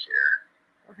just see here.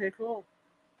 Okay, cool.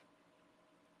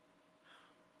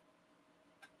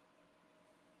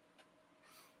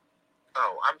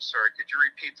 Oh, I'm sorry. Could you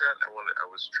repeat that? I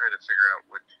was trying to figure out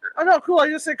what. Oh no, cool. I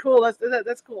just said cool.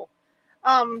 That's cool.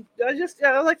 I'd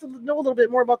like to know a little bit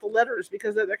more about the letters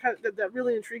because that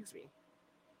really intrigues me.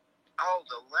 Oh,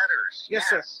 the letters. Yes,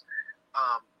 sir.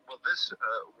 Well, this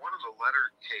one of the letter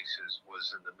cases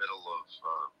was in the middle of.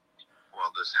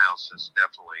 This house is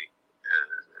definitely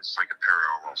it's like a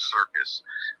paranormal circus.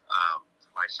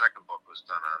 My second book was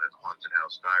done on it, Haunted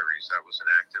House Diaries. That was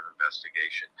an active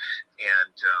investigation,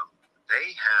 and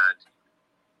they had.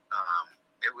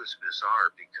 It was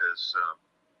bizarre because.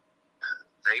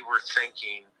 They were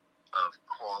thinking of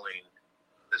calling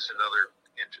this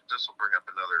will bring up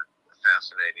another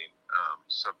fascinating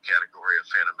subcategory of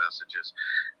phantom messages.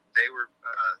 They were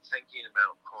thinking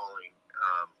about calling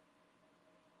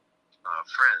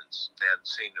friends they hadn't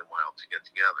seen in a while to get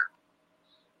together,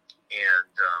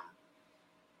 and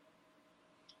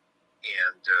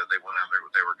they went out there.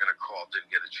 They were going to call, didn't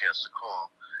get a chance to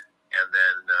call, and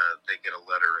then they get a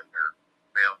letter in their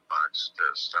mailbox to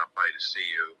stop by to see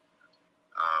you.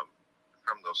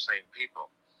 From those same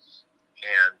people,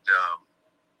 and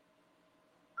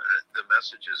the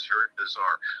message is very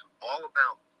bizarre, all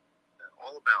about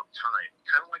time,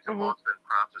 kind of like the Mothman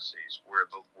prophecies, where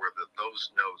those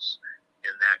notes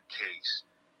in that case,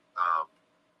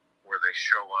 where they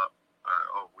show up,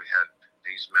 we had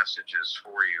these messages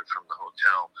for you from the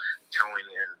hotel, telling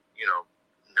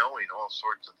knowing all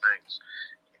sorts of things,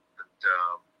 and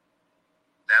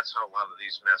that's how a lot of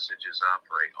these messages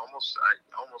operate. Almost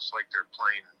like they're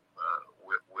playing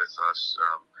with us.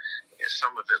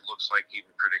 Some of it looks like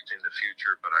even predicting the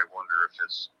future, but I wonder if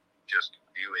it's just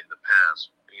viewing the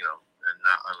past, and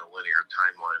not on a linear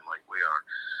timeline like we are.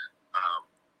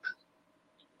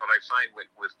 But I find with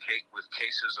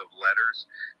cases of letters,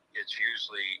 it's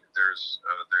usually there's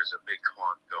a big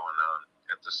haunt going on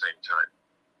at the same time.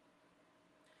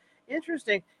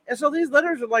 Interesting. And so these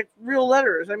letters are like real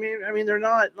letters. I mean, they're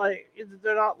not like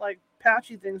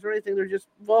patchy things or anything. They're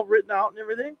just well written out and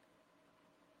everything.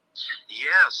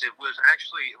 Yes, it was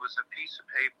a piece of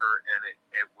paper, and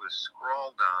it was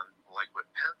scrawled on like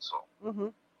with pencil.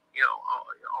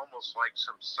 Almost like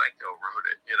some psycho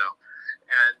wrote it.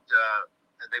 And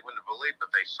they wouldn't have believed,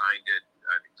 but they signed it.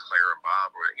 Claire and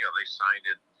Bob, or they signed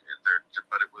it.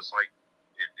 But it was like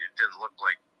it didn't look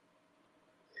like.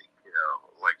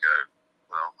 Like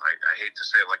I hate to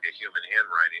say like a human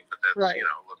handwriting, but that's, right.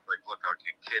 Look how a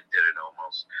kid did it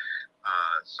almost.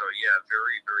 So yeah,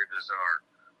 very, very bizarre.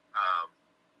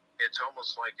 It's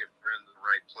almost like if we're in the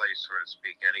right place, so to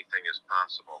speak, anything is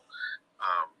possible.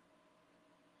 But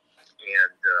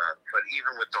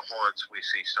even with the haunts, we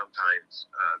see sometimes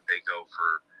they go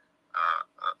for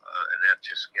an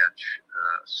etch-a-sketch,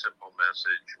 simple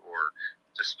message, or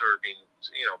disturbing,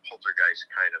 poltergeist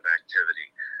kind of activity.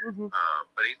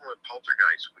 But even with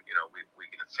poltergeist, we get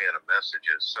phantom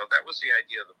messages. So that was the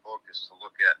idea of the book, is to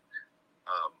look at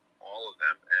all of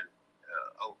them, and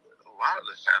a lot of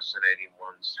the fascinating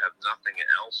ones have nothing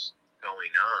else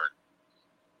going on.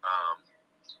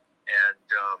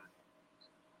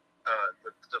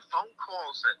 The phone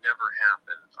calls that never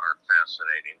happen are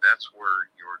fascinating. That's where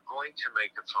you're going to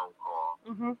make a phone call.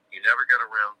 Mm-hmm. You never get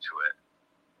around to it.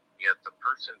 Yet the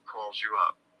person calls you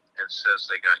up and says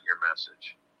they got your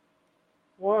message.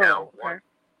 Whoa. Now, Okay.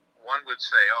 one would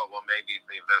say, oh, well, maybe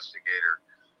the investigator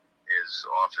is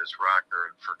off his rocker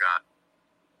and forgot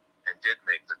and did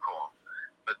make the call.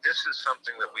 But this is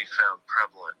something that we found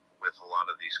prevalent with a lot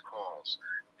of these calls.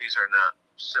 These are not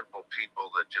simple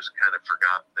people that just kind of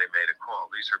forgot they made a call.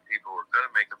 These are people who are going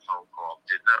to make a phone call,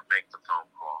 did not make the phone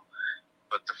call,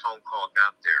 but the phone call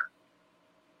got there.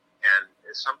 And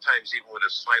sometimes even with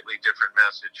a slightly different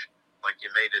message, like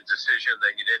you made a decision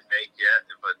that you didn't make yet,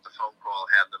 but the phone call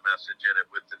had the message in it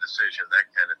with the decision, that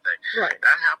kind of thing. Right.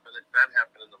 That happened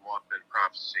in the Mothman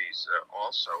prophecies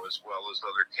also, as well as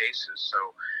other cases.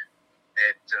 So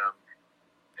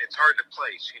it's hard to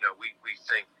place. You know, we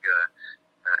think,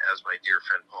 as my dear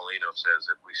friend Paulino says,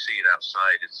 if we see it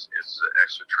outside, it's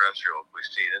extraterrestrial. If we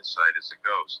see it inside, it's a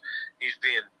ghost. He's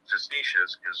being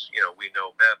facetious because, you know, we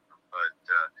know better. But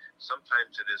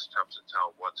sometimes it is tough to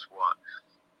tell what's what.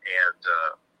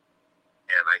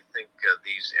 And I think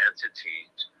these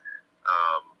entities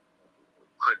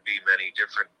could be many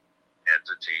different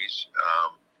entities.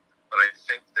 But I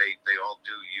think they all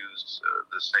do use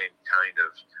the same kind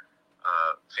of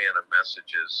phantom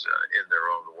messages in their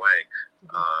own way.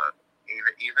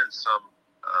 Even some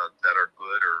that are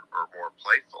good or more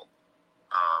playful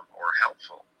or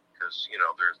helpful, because you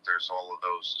know there's all of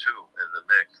those too in the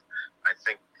mix. I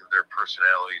think their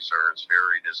personalities are as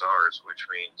varied as ours, which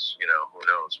means, you know, who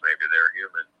knows, maybe they're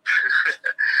human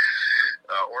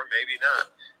or maybe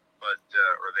not, but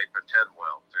or they pretend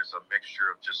well. There's a mixture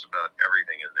of just about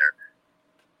everything in there.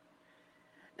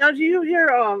 Now, do you hear?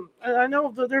 I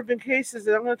know that there have been cases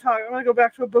that I'm going to go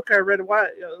back to a book I read a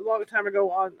long time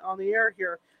ago on the air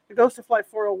here, The Ghost of Flight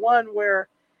 401, where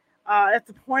at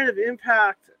the point of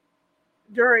impact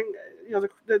during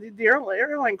the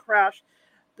airline crash,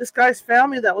 this guy's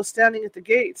family that was standing at the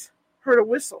gate heard a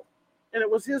whistle, and it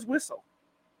was his whistle,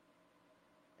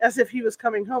 as if he was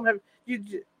coming home. Have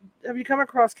you come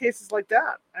across cases like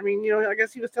that? I mean, you know, I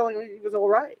guess he was telling me he was all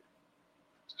right.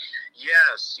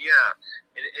 Yes, yeah.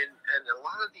 And a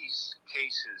lot of these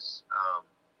cases,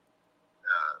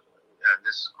 and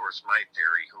this is, of course, my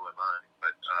theory, who am I,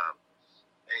 but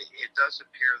it does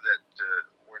appear that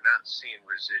we're not seeing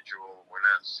residual, we're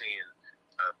not seeing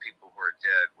people who are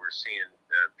dead, we're seeing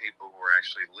people who are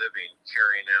actually living,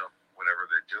 carrying out whatever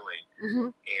they're doing,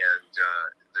 mm-hmm. and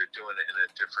they're doing it in a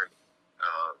different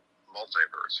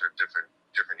multiverse or different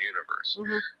universe.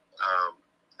 Mm-hmm.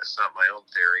 It's not my own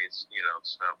theory. It's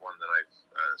not one that I've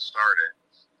started.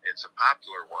 It's a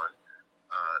popular one,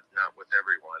 not with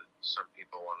everyone. Some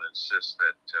people want to insist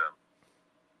that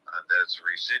it's a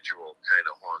residual kind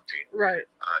of haunting. Right.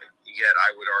 Yet I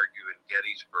would argue in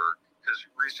Gettysburg, because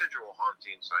residual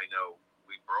hauntings, I know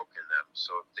we've broken them.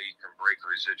 So if they can break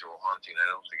residual haunting, I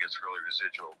don't think it's really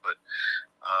residual. But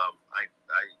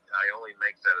I only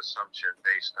make that assumption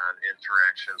based on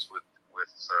interactions with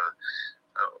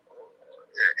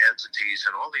entities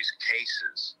and all these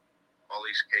cases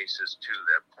too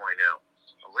that point out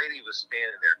a lady was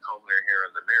standing there combing her hair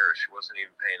in the mirror. She wasn't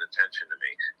even paying attention to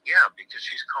me. Yeah, because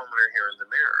she's combing her hair in the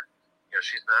mirror. You know,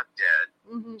 she's not dead.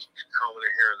 Mm-hmm. She's combing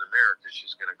her hair in the mirror because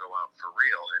she's going to go out for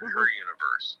real in her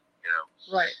universe. You know,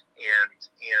 right?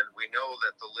 And we know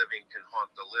that the living can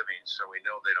haunt the living, so we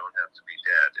know they don't have to be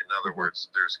dead. In other words,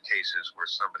 there's cases where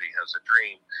somebody has a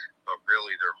dream, but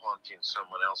really they're haunting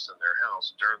someone else in their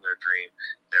house during their dream.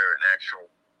 They're an actual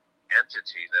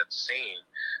entity that's seen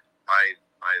by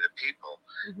the people,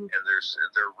 and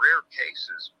they're rare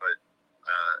cases, but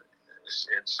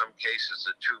in some cases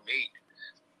the two meet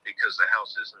because the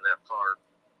house isn't that far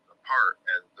apart,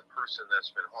 and the person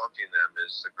that's been haunting them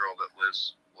is the girl that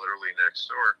lives literally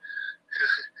next door.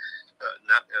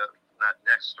 Not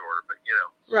next door, but you know.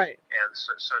 Right. And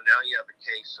so now you have a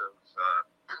case of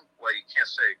well, you can't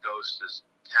say a ghost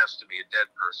has to be a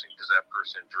dead person because that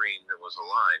person dreamed and was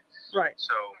alive. Right.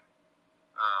 So,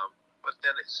 but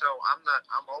then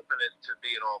I'm open it to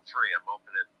being all three. I'm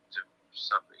open it to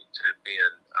something to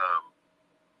being.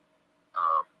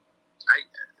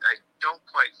 I don't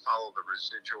quite follow the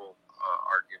residual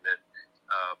argument,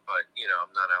 but you know,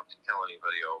 I'm not out to kill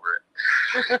anybody over it.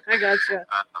 I gotcha.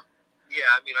 Yeah,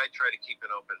 I mean, I try to keep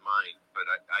an open mind, but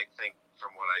I think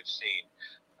from what I've seen,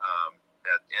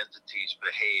 that entities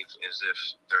behave as if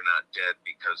they're not dead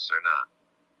because they're not.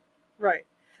 Right.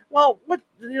 Well,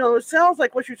 it sounds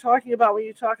like what you're talking about when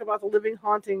you talk about the living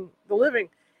haunting the living.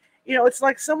 You know, it's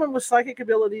like someone with psychic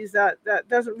abilities that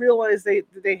doesn't realize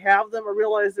they have them or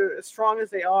realize they're as strong as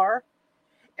they are.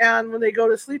 And when they go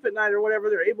to sleep at night or whatever,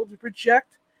 they're able to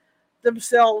project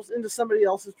themselves into somebody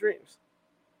else's dreams.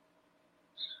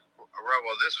 Right.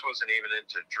 Well, this wasn't even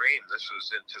into dream. This was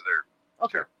into their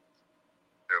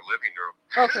living room.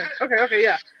 Okay.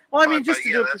 Yeah. Well, I mean, just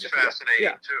that's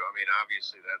fascinating too. I mean,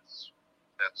 obviously that's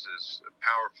as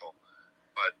powerful.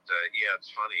 But it's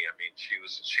funny. I mean, she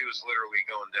was literally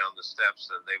going down the steps,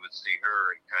 and they would see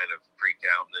her and kind of freak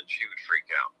out, and then she would freak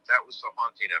out. That was the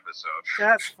haunting episode.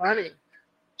 That's funny.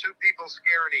 Two people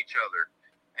scaring each other,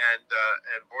 and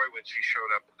boy, when she showed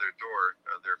up at their door,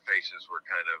 their faces were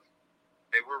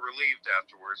they were relieved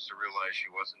afterwards to realize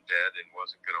she wasn't dead and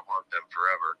wasn't going to haunt them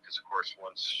forever. Because of course,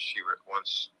 once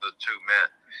the two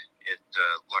met, it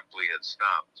luckily had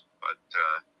stopped. But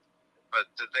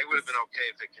they would have been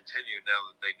okay if it continued. Now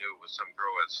that they knew it was some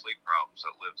girl who had sleep problems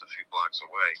that lived a few blocks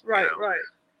away. Right.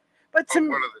 But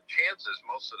what are the chances?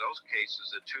 Most of those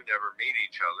cases, the two never meet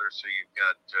each other. So you've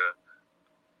got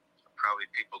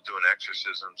probably people doing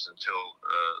exorcisms until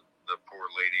the poor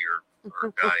lady or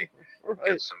guy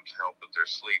get some help with their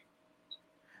sleep.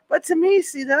 But to me,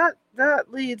 see, that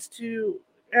leads to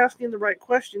asking the right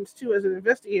questions too as an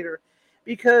investigator,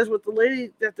 because with the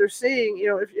lady that they're saying,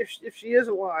 if she is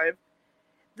alive,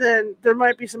 then there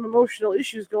might be some emotional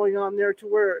issues going on there to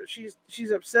where she's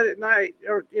upset at night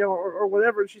or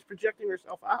whatever, and she's projecting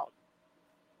herself out.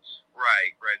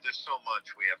 Right. There's so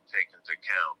much we have to take into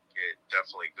account. It's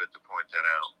definitely good to point that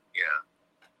out. Yeah.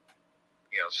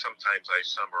 Sometimes I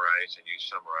summarize and you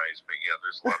summarize, but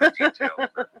there's a lot of detail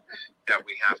that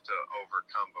we have to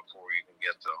overcome before we even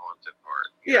get to the haunted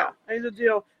part. I know the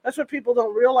deal. That's what people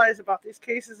don't realize about these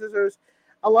cases is there's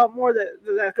a lot more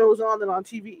that goes on than on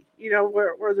TV.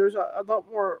 Where there's a lot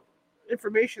more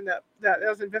information that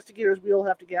as investigators we'll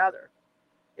have to gather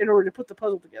in order to put the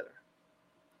puzzle together.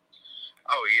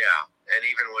 Oh yeah, and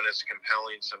even when it's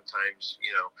compelling, sometimes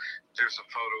there's a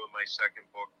photo in my second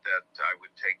book that I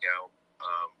would take out.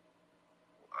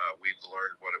 We've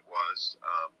learned what it was.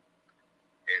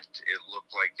 It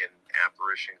looked like an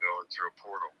apparition going through a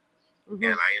portal. Mm-hmm.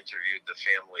 And I interviewed the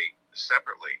family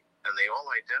separately, and they all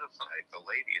identified the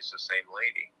lady as the same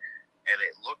lady. And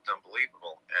it looked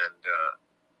unbelievable. And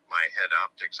my head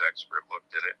optics expert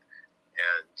looked at it,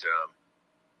 and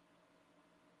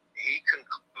he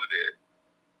concluded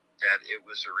that it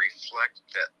was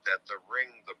that the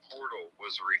ring, the portal,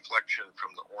 was a reflection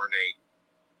from the ornate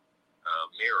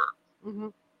mirror. Mm-hmm.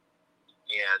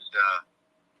 And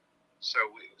so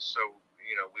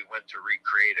we went to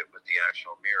recreate it with the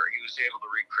actual mirror. He was able to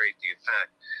recreate the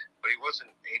effect, but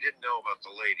he didn't know about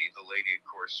the lady. The lady, of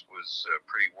course, was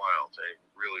pretty wild. It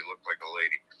really looked like a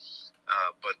lady.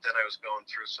 But then I was going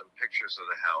through some pictures of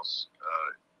the house,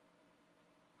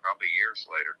 probably years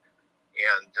later,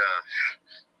 and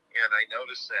I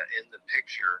noticed that in the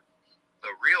picture,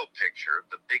 the real picture,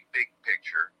 the big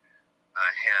picture,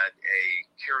 had a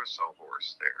carousel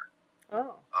horse there.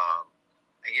 Oh.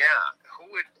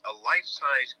 A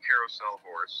life-size carousel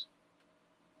horse.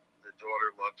 The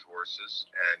daughter loved horses,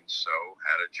 and so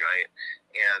had a giant.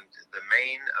 And the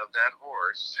mane of that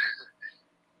horse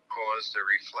caused a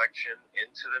reflection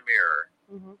into the mirror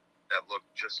that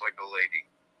looked just like a lady.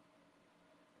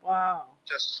 Wow.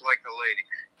 Just like a lady.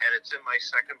 And it's in my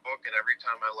second book, and every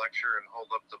time I lecture and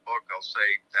hold up the book, I'll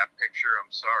say, that picture,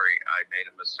 I'm sorry, I made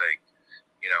a mistake.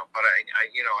 But I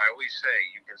always say,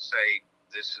 you can say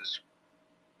this is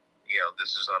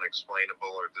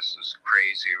unexplainable or this is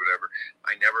crazy or whatever.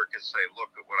 I never can say, look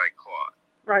at what I caught.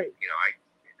 Right.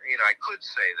 I could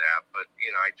say that, but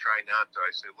I try not to.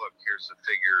 I say, look, here's the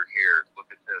figure here.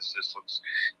 Look at this. This looks,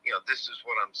 this is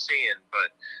what I'm seeing.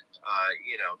 But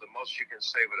the most you can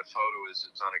say with a photo is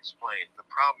it's unexplained. The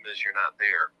problem is you're not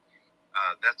there.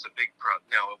 That's a big problem.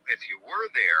 Now, if you were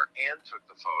there and took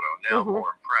the photo, now I'm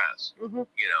more impressed. Mm-hmm.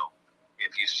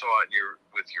 If you saw it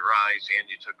with your eyes and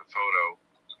you took a photo,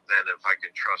 then if I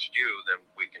can trust you, then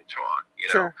we can talk.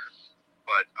 Sure.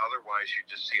 But otherwise, you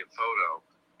just see a photo.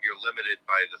 You're limited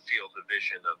by the field of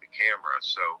vision of the camera.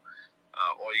 So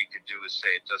all you could do is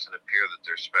say it doesn't appear that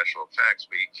there's special effects,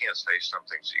 but you can't say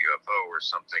something's a UFO or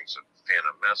something's a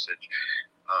phantom message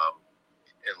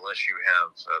unless you have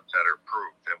better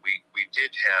proof. And we did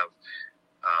have,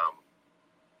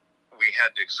 we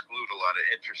had to exclude a lot of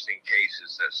interesting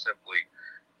cases that simply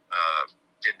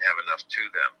didn't have enough to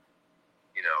them.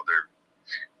 There,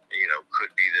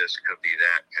 could be this, could be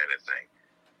that kind of thing.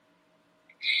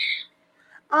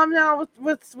 Now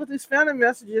with these phantom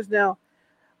messages now,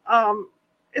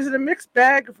 is it a mixed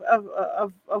bag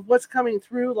of what's coming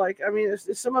through? Like, I mean, is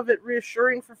some of it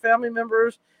reassuring for family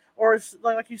members, or is,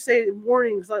 like you say,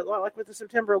 warnings, like with the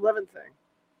September 11th thing?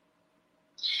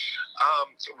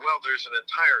 Well, there's an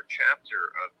entire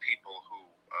chapter of people who,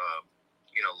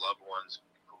 loved ones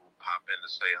who pop in to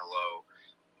say hello.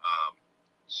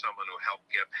 Someone who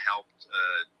helped to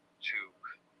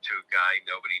a guy.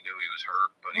 Nobody knew he was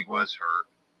hurt, but he was hurt,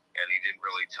 and he didn't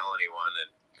really tell anyone. And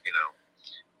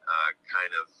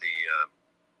kind of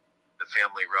the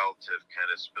family relative kind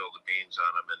of spilled the beans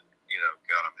on him, and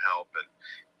got him help. And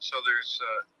so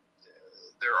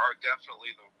there are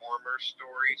definitely the warmer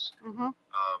stories.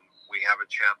 We have a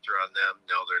chapter on them.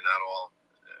 No, they're not all.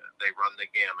 They run the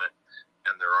gamut,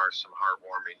 and there are some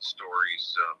heartwarming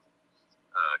stories.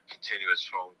 Continuous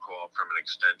phone call from an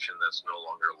extension that's no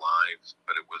longer live,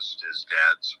 but it was his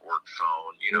dad's work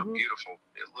phone. Beautiful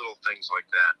little things like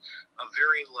that. Of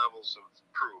varying levels of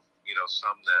proof.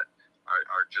 Some that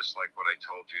are just like what I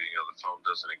told you. The phone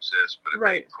doesn't exist, but it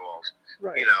made calls.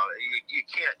 Right. You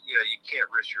can't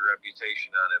risk your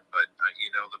reputation on it, but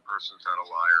the person's not a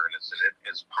liar, and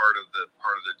it's part of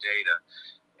the data,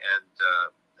 and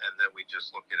then we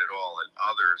just look at it all. And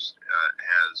others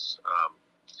has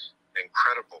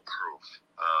incredible proof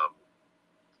of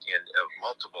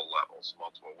multiple levels,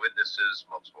 multiple witnesses,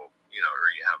 multiple or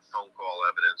you have phone call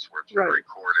evidence where it's been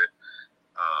recorded,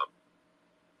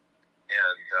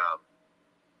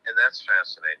 and that's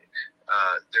fascinating.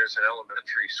 There's an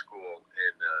elementary school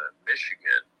in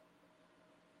Michigan.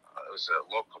 It was a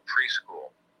local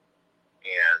preschool,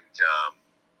 and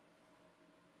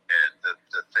the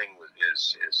thing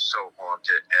is so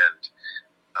haunted, and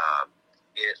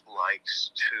it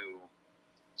likes to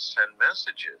send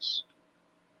messages.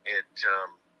 If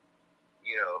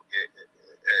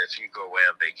you go away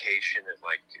on vacation, it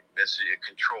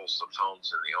controls the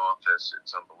phones in the office.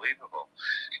 It's unbelievable,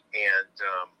 and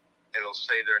it'll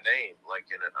say their name like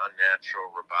in an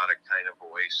unnatural, robotic kind of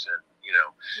voice, and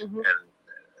and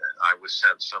I was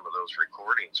sent some of those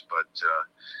recordings, but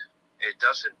it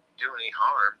doesn't do any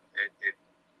harm. It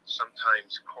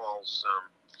sometimes calls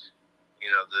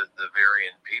the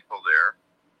varying people there,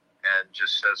 and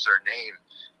just says their name.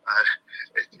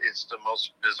 It's the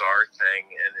most bizarre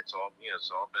thing, and it's all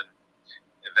been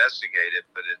investigated,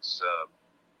 but it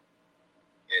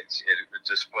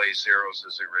displays zeros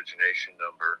as the origination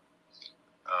number.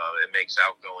 It makes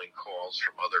outgoing calls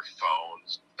from other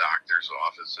phones, doctors'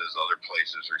 offices, other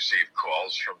places receive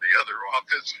calls from the other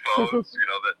office phones,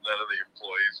 that none of the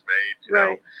employees made,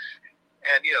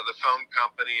 And, the phone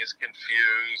company is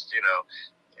confused, and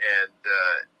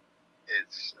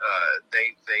it's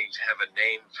they have a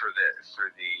name for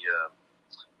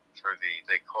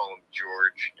they call him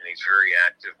George, and he's very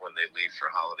active when they leave for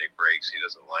holiday breaks. He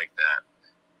doesn't like that.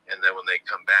 And then when they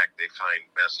come back, they find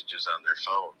messages on their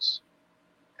phones.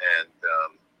 And,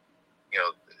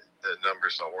 the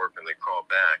numbers don't work when they call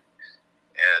back.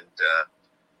 And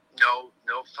no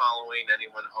following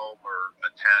anyone home or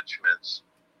attachments.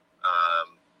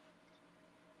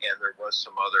 And there was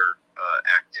some other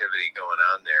activity going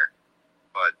on there.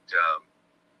 But,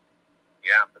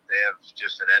 but they have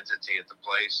just an entity at the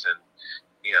place, and,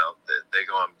 they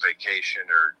go on vacation,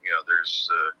 or, there's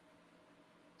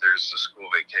the school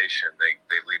vacation.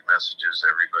 They leave messages.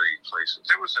 Everybody places.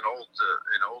 There was an older.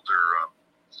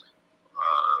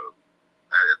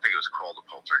 I think it was called a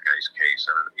poltergeist case.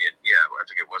 I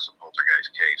think it was a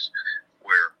poltergeist case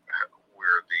where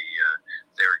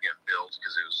they were getting billed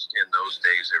because it was in those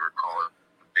days they were calling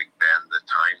Big Ben the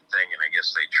time thing, and I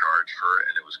guess they charged for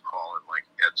it, and it was calling like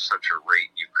at such a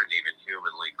rate you couldn't even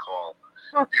humanly call.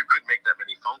 You couldn't make that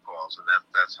many phone calls, and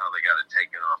that's how they got it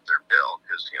taken off their bill,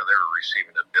 because they were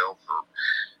receiving a bill for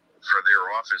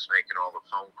their office making all the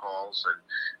phone calls, and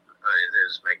it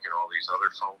is making all these other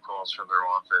phone calls from their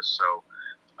office. So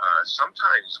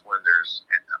sometimes when there's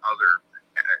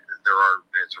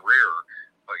it's rare,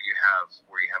 but you have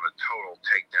a total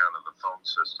takedown of the phone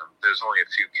system. There's only a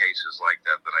few cases like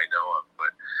that I know of,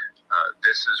 but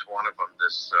this is one of them.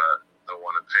 The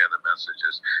one in Phantom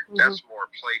Messages. That's more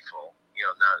playful.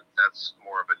 That's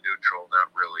more of a neutral, not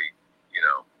really,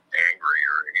 angry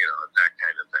or that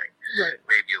kind of thing. Right.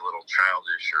 Maybe a little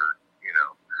childish, or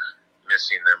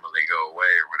missing them when they go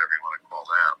away, or whatever you want to call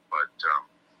that. But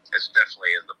it's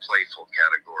definitely in the playful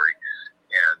category.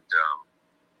 And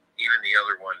even the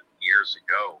other one years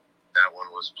ago, that one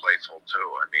was playful too.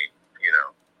 I mean,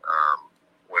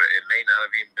 it may not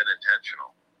have even been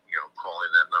intentional.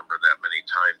 Calling that number that many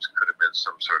times could have been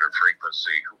some sort of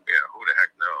frequency. Who the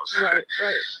heck knows? Right.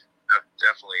 That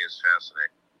definitely is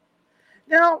fascinating.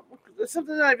 Now,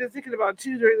 something that I've been thinking about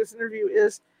too during this interview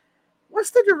is,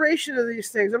 what's the duration of these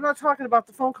things? I'm not talking about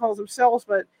the phone calls themselves,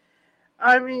 but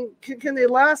I mean, can they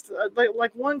last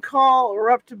like one call or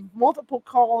up to multiple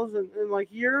calls in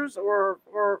like years, or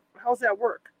how's that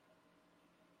work?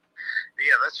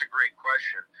 Yeah, that's a great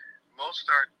question. Most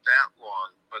aren't that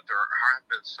long, but there have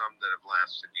been some that have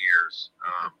lasted years,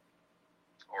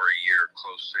 or a year,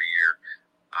 close to a year.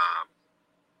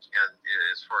 And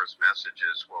as far as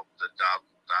messages, well, the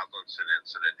Donaldson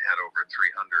incident had over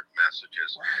 300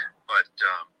 messages, but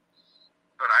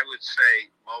I would say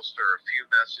most are a few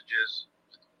messages,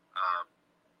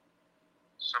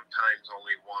 sometimes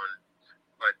only one.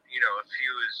 But a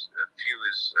few is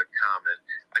common.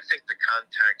 I think the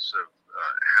context of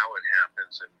how it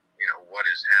happens and what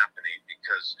is happening,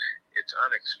 because it's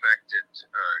unexpected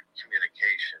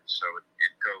communication. So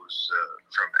it goes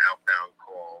from outbound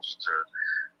calls to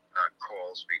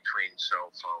calls between cell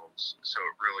phones. So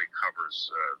it really covers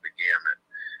the gamut.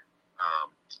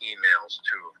 Emails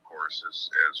too, of course,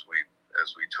 as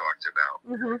we talked about.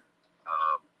 Mm-hmm.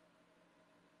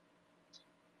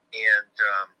 And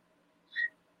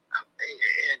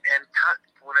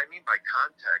what I mean by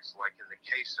context, like in the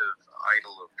case of Ida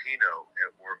Lupino,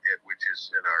 which is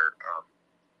in our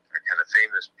kind of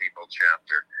famous people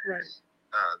chapter, right?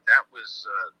 That was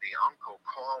the uncle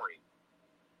calling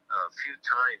a few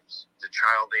times. The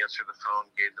child answered the phone,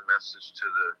 gave the message to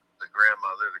the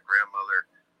grandmother. The grandmother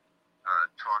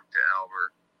talked to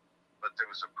Albert, but there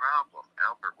was a problem.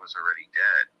 Albert was already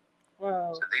dead.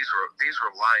 Wow. So these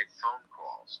were live phone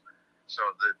calls. So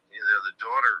the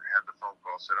daughter had the phone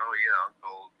call, said, "Oh yeah,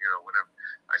 uncle, whatever."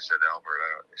 I said, "Albert,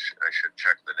 I should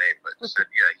check the name," but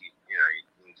said, "Yeah,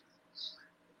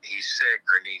 he's sick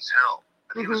or needs help."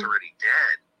 But he was already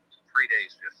dead 3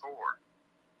 days before,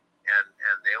 and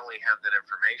they only had that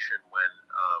information when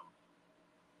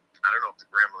I don't know if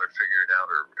the grandmother figured it out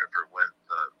or if it went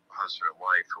the husband and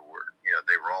wife who were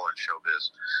they were all in showbiz,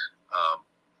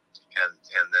 and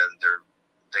then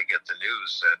they get the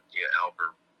news that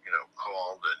Albert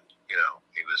called and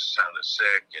he was sounded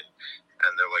sick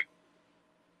and they're like,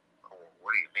 "Oh,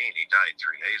 what do you mean he died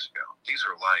 3 days ago?" These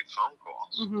are live phone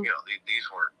calls. These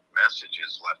weren't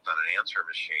messages left on an answer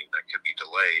machine that could be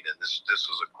delayed, and this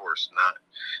was of course not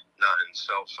in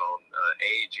cell phone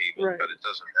age even, right. But it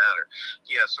doesn't matter.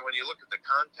 Yeah, so when you look at the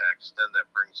context, then that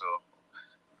brings up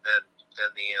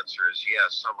then the answer is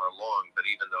yes, some are long, but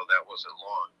even though that wasn't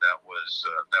long, that was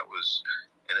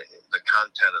the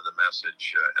content of the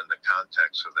message and the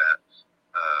context of that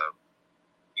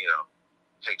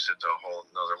takes it to a whole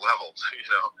another level.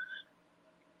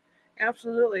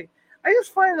 Absolutely. I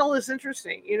just find all this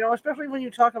interesting, especially when you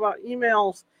talk about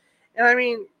emails. And I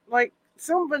mean, like,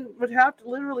 someone would have to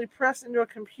literally press into a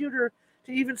computer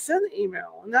to even send the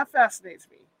email, and that fascinates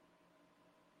me.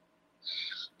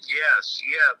 Yes,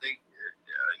 yeah.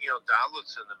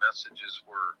 Donaldson, the messages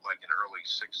were like an early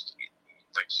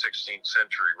 16th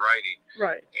century writing,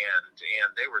 right? And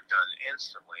they were done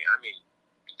instantly. I mean,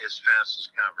 as fast as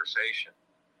conversation.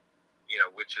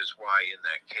 Which is why in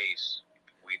that case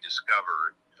we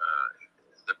discovered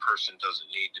the person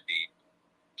doesn't need to be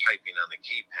typing on the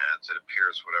keypads. It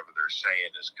appears whatever they're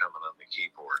saying is coming on the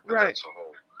keyboard. But right. That's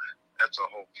a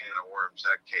whole can of worms.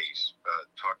 That case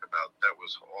that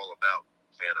was all about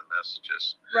phantom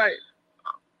messages. Right.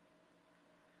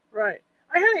 Right.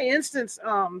 I had an instance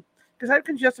because I have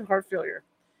congestive heart failure,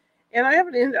 and I had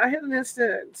an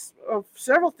instance of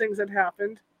several things that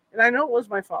happened, and I know it was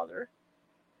my father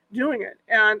doing it,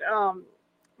 and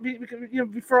because,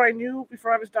 before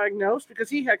I was diagnosed, because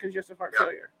he had congestive heart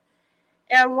failure.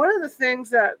 And one of the things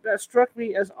that struck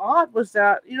me as odd was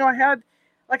that, I had,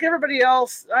 like everybody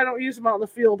else, I don't use them out in the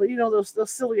field, but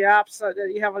those silly apps that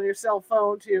you have on your cell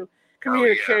phone to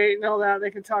communicate and all that.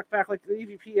 They can talk back, like the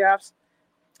EVP apps.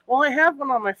 Well, I had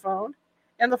one on my phone,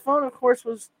 and the phone, of course,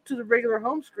 was to the regular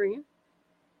home screen,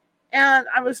 and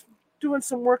I was doing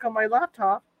some work on my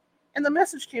laptop, and the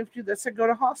message came through that said, "Go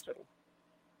to hospital."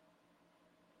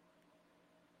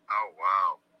 Oh,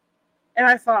 wow. And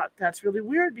I thought, that's really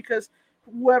weird, because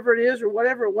whoever it is or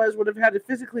whatever it was would have had to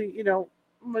physically,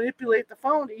 manipulate the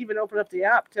phone to even open up the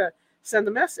app to send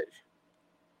the message.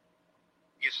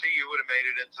 You see, you would have made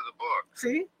it into the book.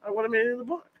 See? I would have made it in the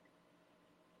book.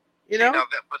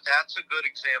 But that's a good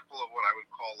example of what I would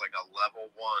call like a level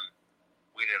one.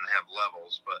 We didn't have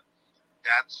levels, but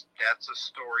that's a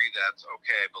story that's,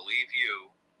 okay, I believe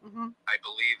you. Mm-hmm. I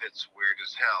believe it's weird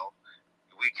as hell.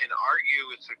 We can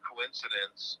argue it's a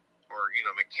coincidence or,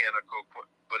 mechanical,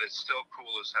 but it's still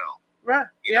cool as hell. Right.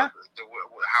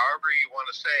 However you want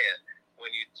to say it,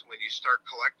 when you start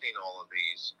collecting all of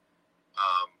these,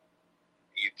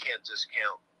 you can't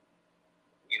discount,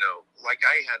 like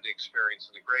I had the experience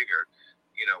in the graveyard,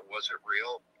 was it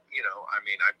real?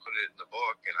 I put it in the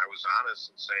book and I was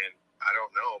honest in saying, I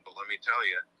don't know, but let me tell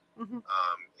you,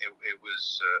 it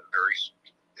was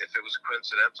if it was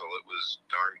coincidental, it was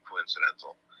darn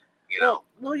coincidental.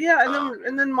 Well, yeah,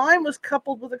 and then mine was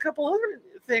coupled with a couple other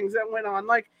things that went on.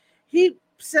 Like he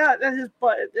sat at his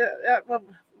butt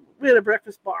we had a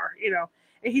breakfast bar,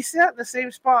 and he sat in the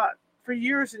same spot for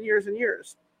years and years and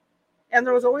years. And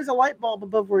there was always a light bulb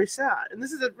above where he sat. And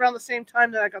this is around the same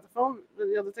time that I got the phone,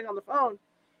 the thing on the phone,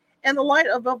 and the light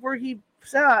above where he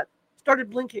sat started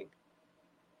blinking.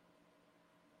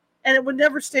 And it would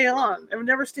never stay on. It would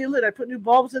never stay lit. I put new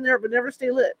bulbs in there, it would never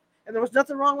stay lit. And there was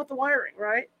nothing wrong with the wiring,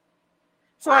 right?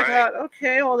 So I thought,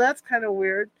 okay, well, that's kind of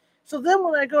weird. So then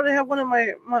when I go to have one of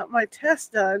my tests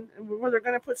done, where they're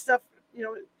going to put stuff,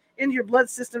 into your blood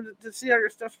system to see how your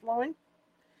stuff's flowing,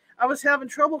 I was having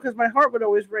trouble because my heart would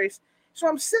always race. So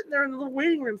I'm sitting there in the little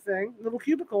waiting room thing, little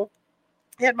cubicle,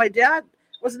 and my dad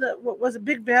was a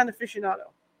big band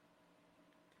aficionado.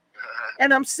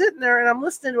 And I'm sitting there and I'm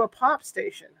listening to a pop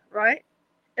station, right?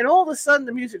 And all of a sudden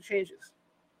the music changes.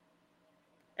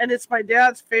 And it's my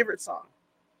dad's favorite song.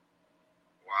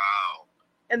 Wow.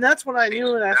 And that's when I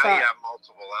knew, and I thought, you have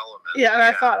multiple elements. Yeah, and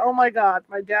I thought, oh my God,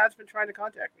 my dad's been trying to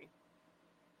contact me.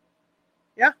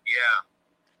 Yeah?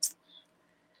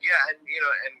 Yeah, and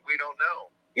we don't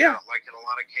know. Yeah. Like in a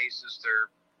lot of cases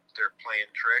they're playing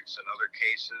tricks, in other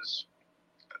cases,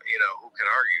 who can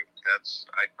argue?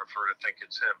 I prefer to think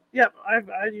it's him. Yep, I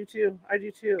do too.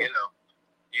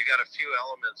 You got a few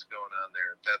elements going on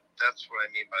there. That's what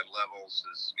I mean by levels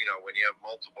is, when you have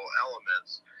multiple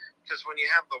elements, because when you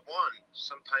have the one,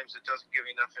 sometimes it doesn't give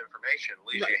you enough information. It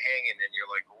leaves you hanging and you're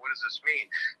like, well, what does this mean?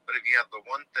 But if you have the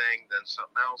one thing, then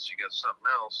something else, you got something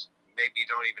else. Maybe you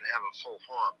don't even have a full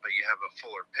haunt, but you have a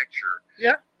fuller picture.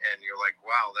 Yeah. And you're like,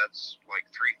 wow, that's like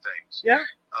three things. Yeah.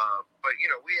 But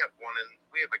we have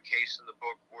a case in the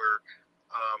book where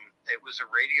it was a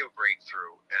radio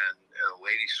breakthrough, and a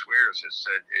lady swears it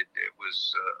said it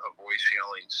was a voice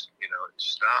yelling,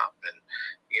 stop, and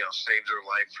saved her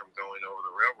life from going over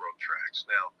the railroad tracks.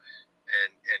 Now,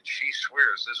 and she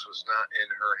swears this was not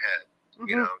in her head.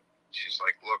 Mm-hmm. She's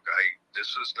like, look,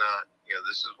 this was not,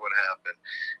 this is what happened.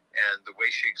 And the way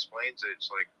she explains it,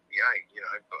 it's like, yeah,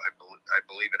 I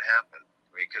believe it happened,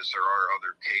 because there are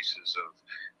other cases of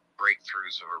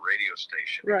breakthroughs of a radio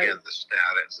station. Right. Again, the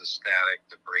static,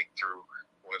 the breakthrough,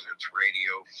 whether it's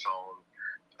radio, phone,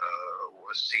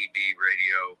 CB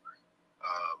radio,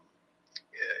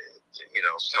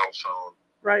 cell phone,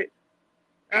 right,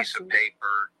 piece of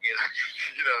paper,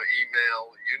 email,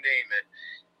 you name it.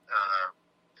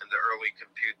 And the early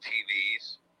compute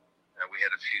TVs, we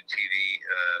had a few TV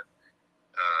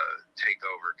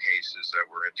takeover cases that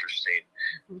were interesting.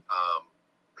 Mm-hmm.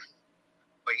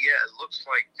 But yeah, it looks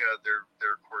like they're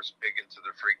of course big into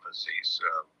the frequencies,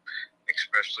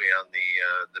 especially on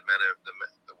the men of the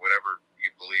whatever you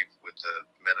believe with the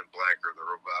Men in Black or the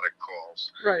robotic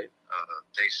calls. Right.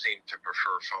 They seem to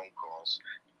prefer phone calls,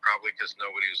 probably because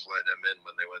nobody was letting them in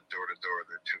when they went door to door.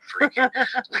 They're too freaky.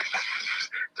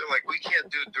 They're like, we can't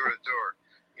do door to door.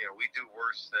 We do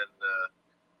worse than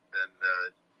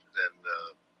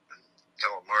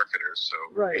telemarketers. So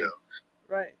right.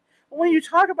 Right. When you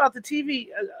talk about the TV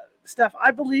stuff,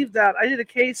 I believe that. I did a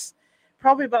case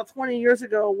probably about 20 years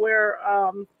ago where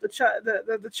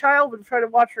the child would try to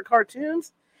watch her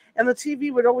cartoons, and the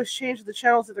TV would always change the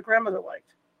channels that the grandmother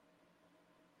liked.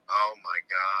 Oh my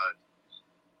God.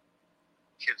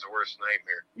 Kid's worst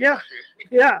nightmare. Yeah.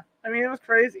 Yeah. I mean, it was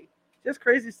crazy. Just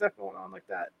crazy stuff going on like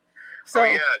that. So,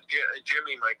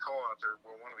 Jimmy, my co-author,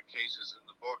 one of the cases in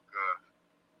the book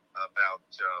about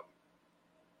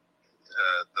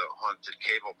the haunted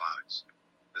cable box.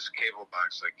 This cable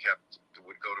box that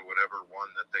would go to whatever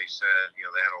one that they said, they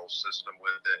had a whole system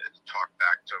with it, and talk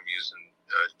back to them using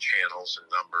channels and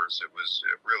numbers. It was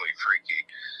really freaky.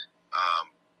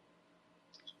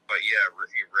 But yeah,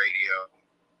 radio,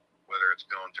 whether it's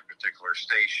going to a particular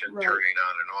station, right. turning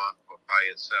on and off by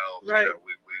itself, right.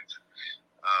 We've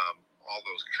all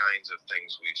those kinds of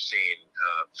things we've seen.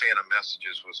 Phantom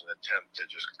Messages was an attempt to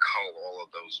just cull all of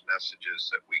those messages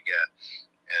that we get,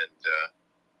 and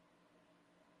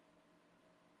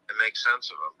it makes sense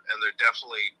of them. And they're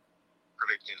definitely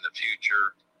predicting the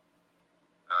future,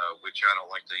 which I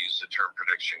don't like to use the term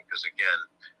prediction, because again,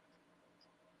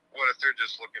 what if they're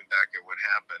just looking back at what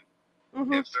happened?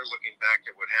 Mm-hmm. If they're looking back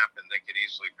at what happened, they could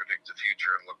easily predict the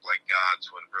future and look like gods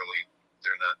when really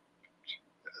they're not.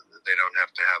 They don't have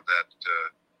to have that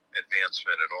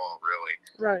advancement at all, really.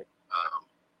 Right.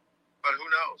 But who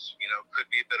knows? Could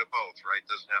be a bit of both, right?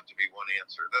 Doesn't have to be one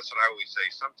answer. That's what I always say.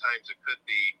 Sometimes it could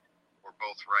be we're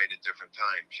both right at different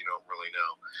times. You don't really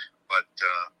know. But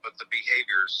the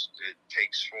behaviors, it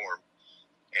takes form.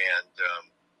 And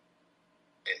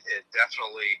it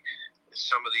definitely,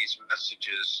 some of these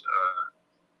messages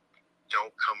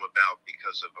don't come about because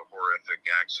because of a horrific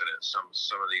accident. Some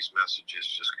of these messages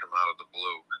just come out of the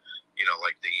blue, you know,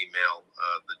 like the email,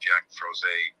 the Jack Froze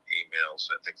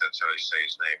emails. I think that's how you say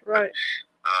his name. Right.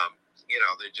 But, you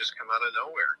know, they just come out of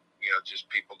nowhere. You know, just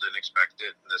people didn't expect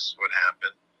it, and this is what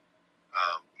happened.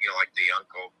 You know, like the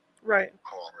uncle Right.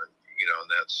 calling, you know, in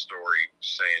that story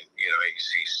saying, you know,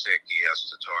 he's sick, he has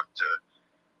to talk to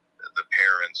the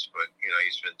parents, but, you know,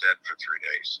 he's been dead for 3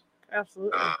 days.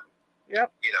 Absolutely. Yep.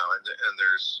 You know, and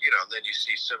there's, you know, and then you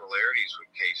see similarities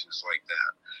with cases like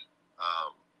that.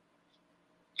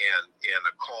 And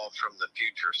a call from the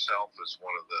future self is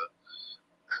one of the,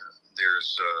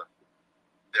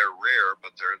 they're rare,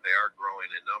 but they are growing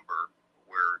in number,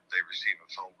 where they receive a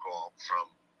phone call from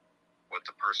what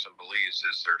the person believes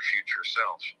is their future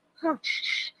self. Huh.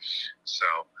 So,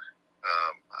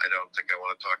 I don't think I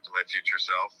want to talk to my future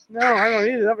self. No, I don't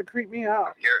either. That would creep me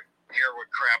out. Hear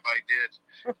what crap I did,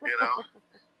 you know?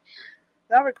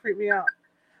 That would creep me out.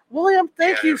 William,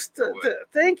 thank you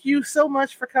so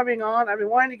much for coming on. I've been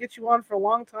wanting to get you on for a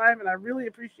long time, and I really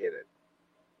appreciate it.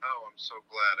 Oh, I'm so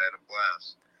glad. I had a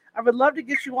blast. I would love to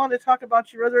get you on to talk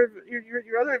about your other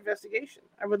investigation.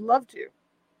 I would love to.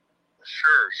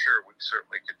 Sure. We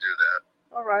certainly could do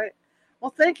that. All right.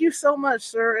 Well, thank you so much,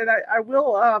 sir. And I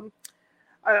will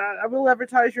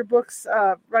advertise your books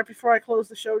right before I close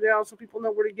the show down, so people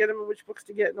know where to get them and which books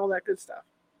to get and all that good stuff.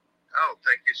 Oh,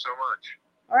 thank you so much.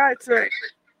 All right, sir. Okay.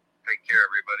 Take care,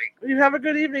 everybody. You have a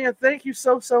good evening, and thank you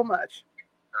so much.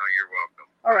 Oh, you're welcome.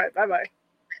 All right. Bye-bye.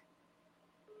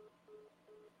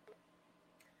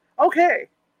 Okay.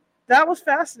 That was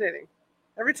fascinating.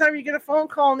 Every time you get a phone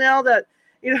call now that,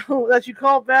 you know, that you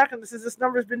call back and this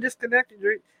number's been disconnected,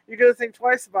 you're going to think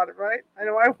twice about it, right? I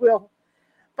know I will.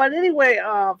 But anyway,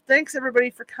 thanks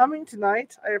everybody for coming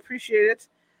tonight. I appreciate it.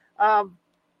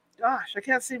 Gosh, I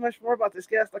can't say much more about this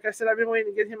guest. Like I said, I've been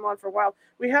waiting to get him on for a while.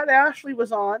 We had Ashley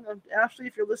was on. Ashley,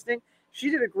 if you're listening, she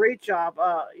did a great job,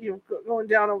 going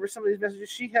down over some of these messages.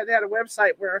 She had a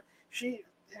website where she,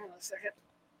 hang on a second,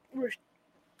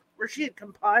 where she had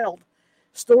compiled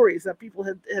stories that people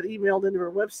had emailed into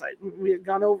her website, and we had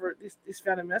gone over these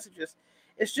phantom messages.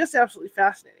 It's just absolutely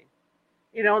fascinating.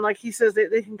 You know, and like he says,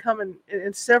 they can come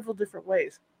in several different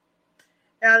ways.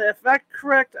 And if that's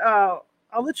correct,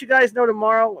 I'll let you guys know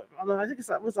tomorrow. I think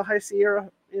it was a High Sierra,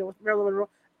 you know, with Marilyn Monroe.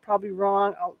 Probably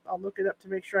wrong. I'll look it up to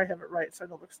make sure I have it right, so I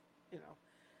don't, you know,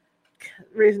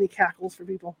 raise any cackles for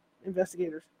people,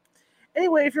 investigators.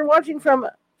 Anyway, if you're watching from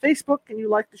Facebook and you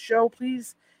like the show,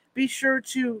 please be sure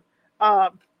to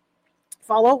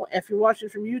follow. If you're watching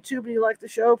from YouTube and you like the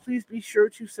show, please be sure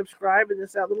to subscribe. And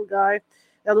it's that little guy,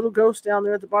 that little ghost down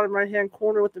there at the bottom right-hand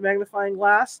corner with the magnifying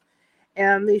glass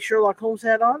and the Sherlock Holmes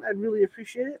hat on. I'd really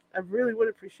appreciate it. I really would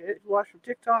appreciate it. If you watch from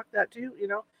TikTok, that too, you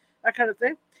know, that kind of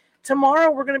thing. Tomorrow,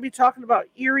 we're going to be talking about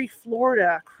Erie,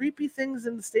 Florida, creepy things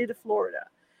in the state of Florida.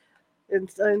 And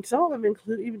some of them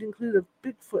even include a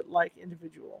Bigfoot-like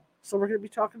individual. So we're going to be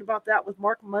talking about that with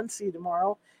Mark Muncy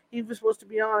tomorrow. He was supposed to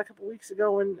be on a couple weeks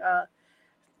ago when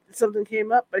something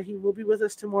came up, but he will be with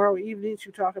us tomorrow evening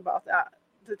to talk about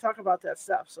that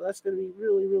stuff. So that's going to be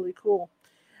really, really cool.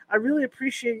 I really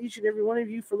appreciate each and every one of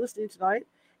you for listening tonight.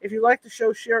 If you like the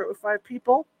show, share it with 5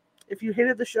 people. If you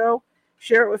hated the show,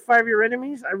 share it with 5 of your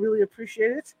enemies. I really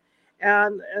appreciate it.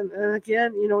 And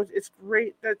again, you know, it's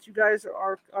great that you guys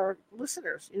are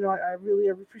listeners. You know, I really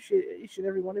appreciate each and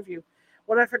every one of you.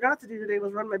 What I forgot to do today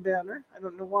was run my banner. I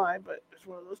don't know why, but it's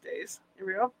one of those days. Here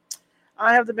we go.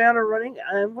 I have the banner running,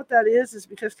 and what that is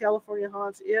because California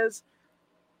Haunts is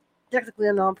technically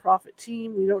a nonprofit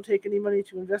team. We don't take any money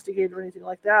to investigate or anything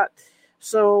like that.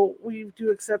 So we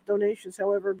do accept donations.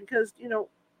 However, because, you know,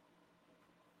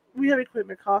 we have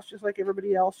equipment costs just like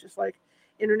everybody else, just like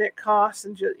internet costs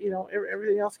and just, you know,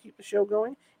 everything else to keep the show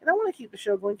going. And I want to keep the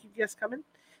show going, keep guests coming.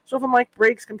 So if a mic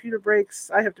breaks, computer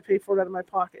breaks, I have to pay for it out of my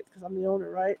pocket because I'm the owner,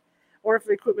 right? Or if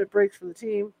the equipment breaks for the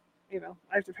team, you know,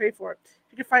 I have to pay for it.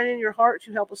 If you can find it in your heart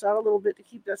to help us out a little bit to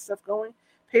keep that stuff going,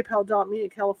 PayPal.me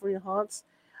at California Haunts.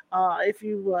 If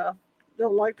you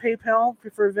don't like PayPal,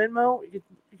 prefer Venmo, you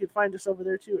can find us over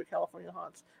there too at California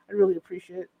Haunts. I really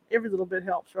appreciate it. Every little bit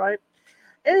helps, right?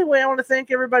 Anyway, I want to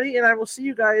thank everybody, and I will see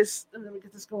you guys. And let me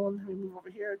get this going. Let me move over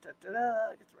here. Get the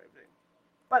right thing.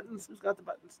 Buttons. Who's got the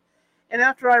buttons? And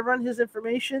after I run his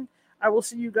information, I will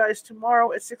see you guys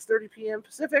tomorrow at 6:30 p.m.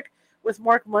 Pacific with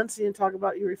Mark Muncy and talk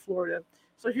about Erie, Florida.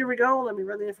 So here we go. Let me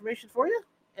run the information for you.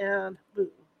 And boom.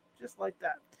 Just like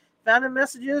that. Phantom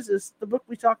Messages is the book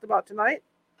we talked about tonight.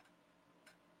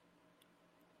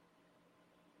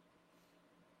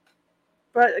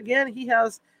 But again, he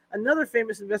has another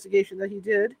famous investigation that he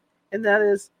did, and that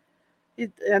is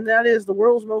The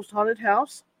World's Most Haunted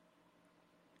House.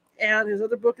 And his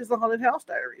other book is The Haunted House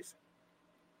Diaries.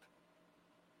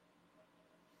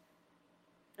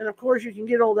 And of course, you can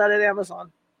get all that at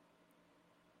Amazon.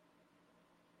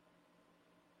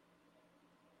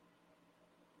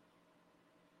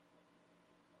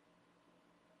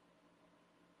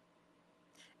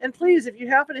 And please, if you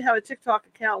happen to have a TikTok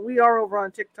account, we are over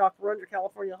on TikTok. We're under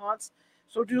California Haunts.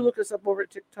 So do look us up over at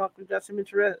TikTok. We've got some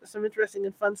interesting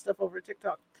and fun stuff over at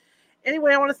TikTok.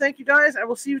 Anyway, I want to thank you guys. I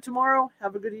will see you tomorrow.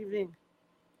 Have a good evening.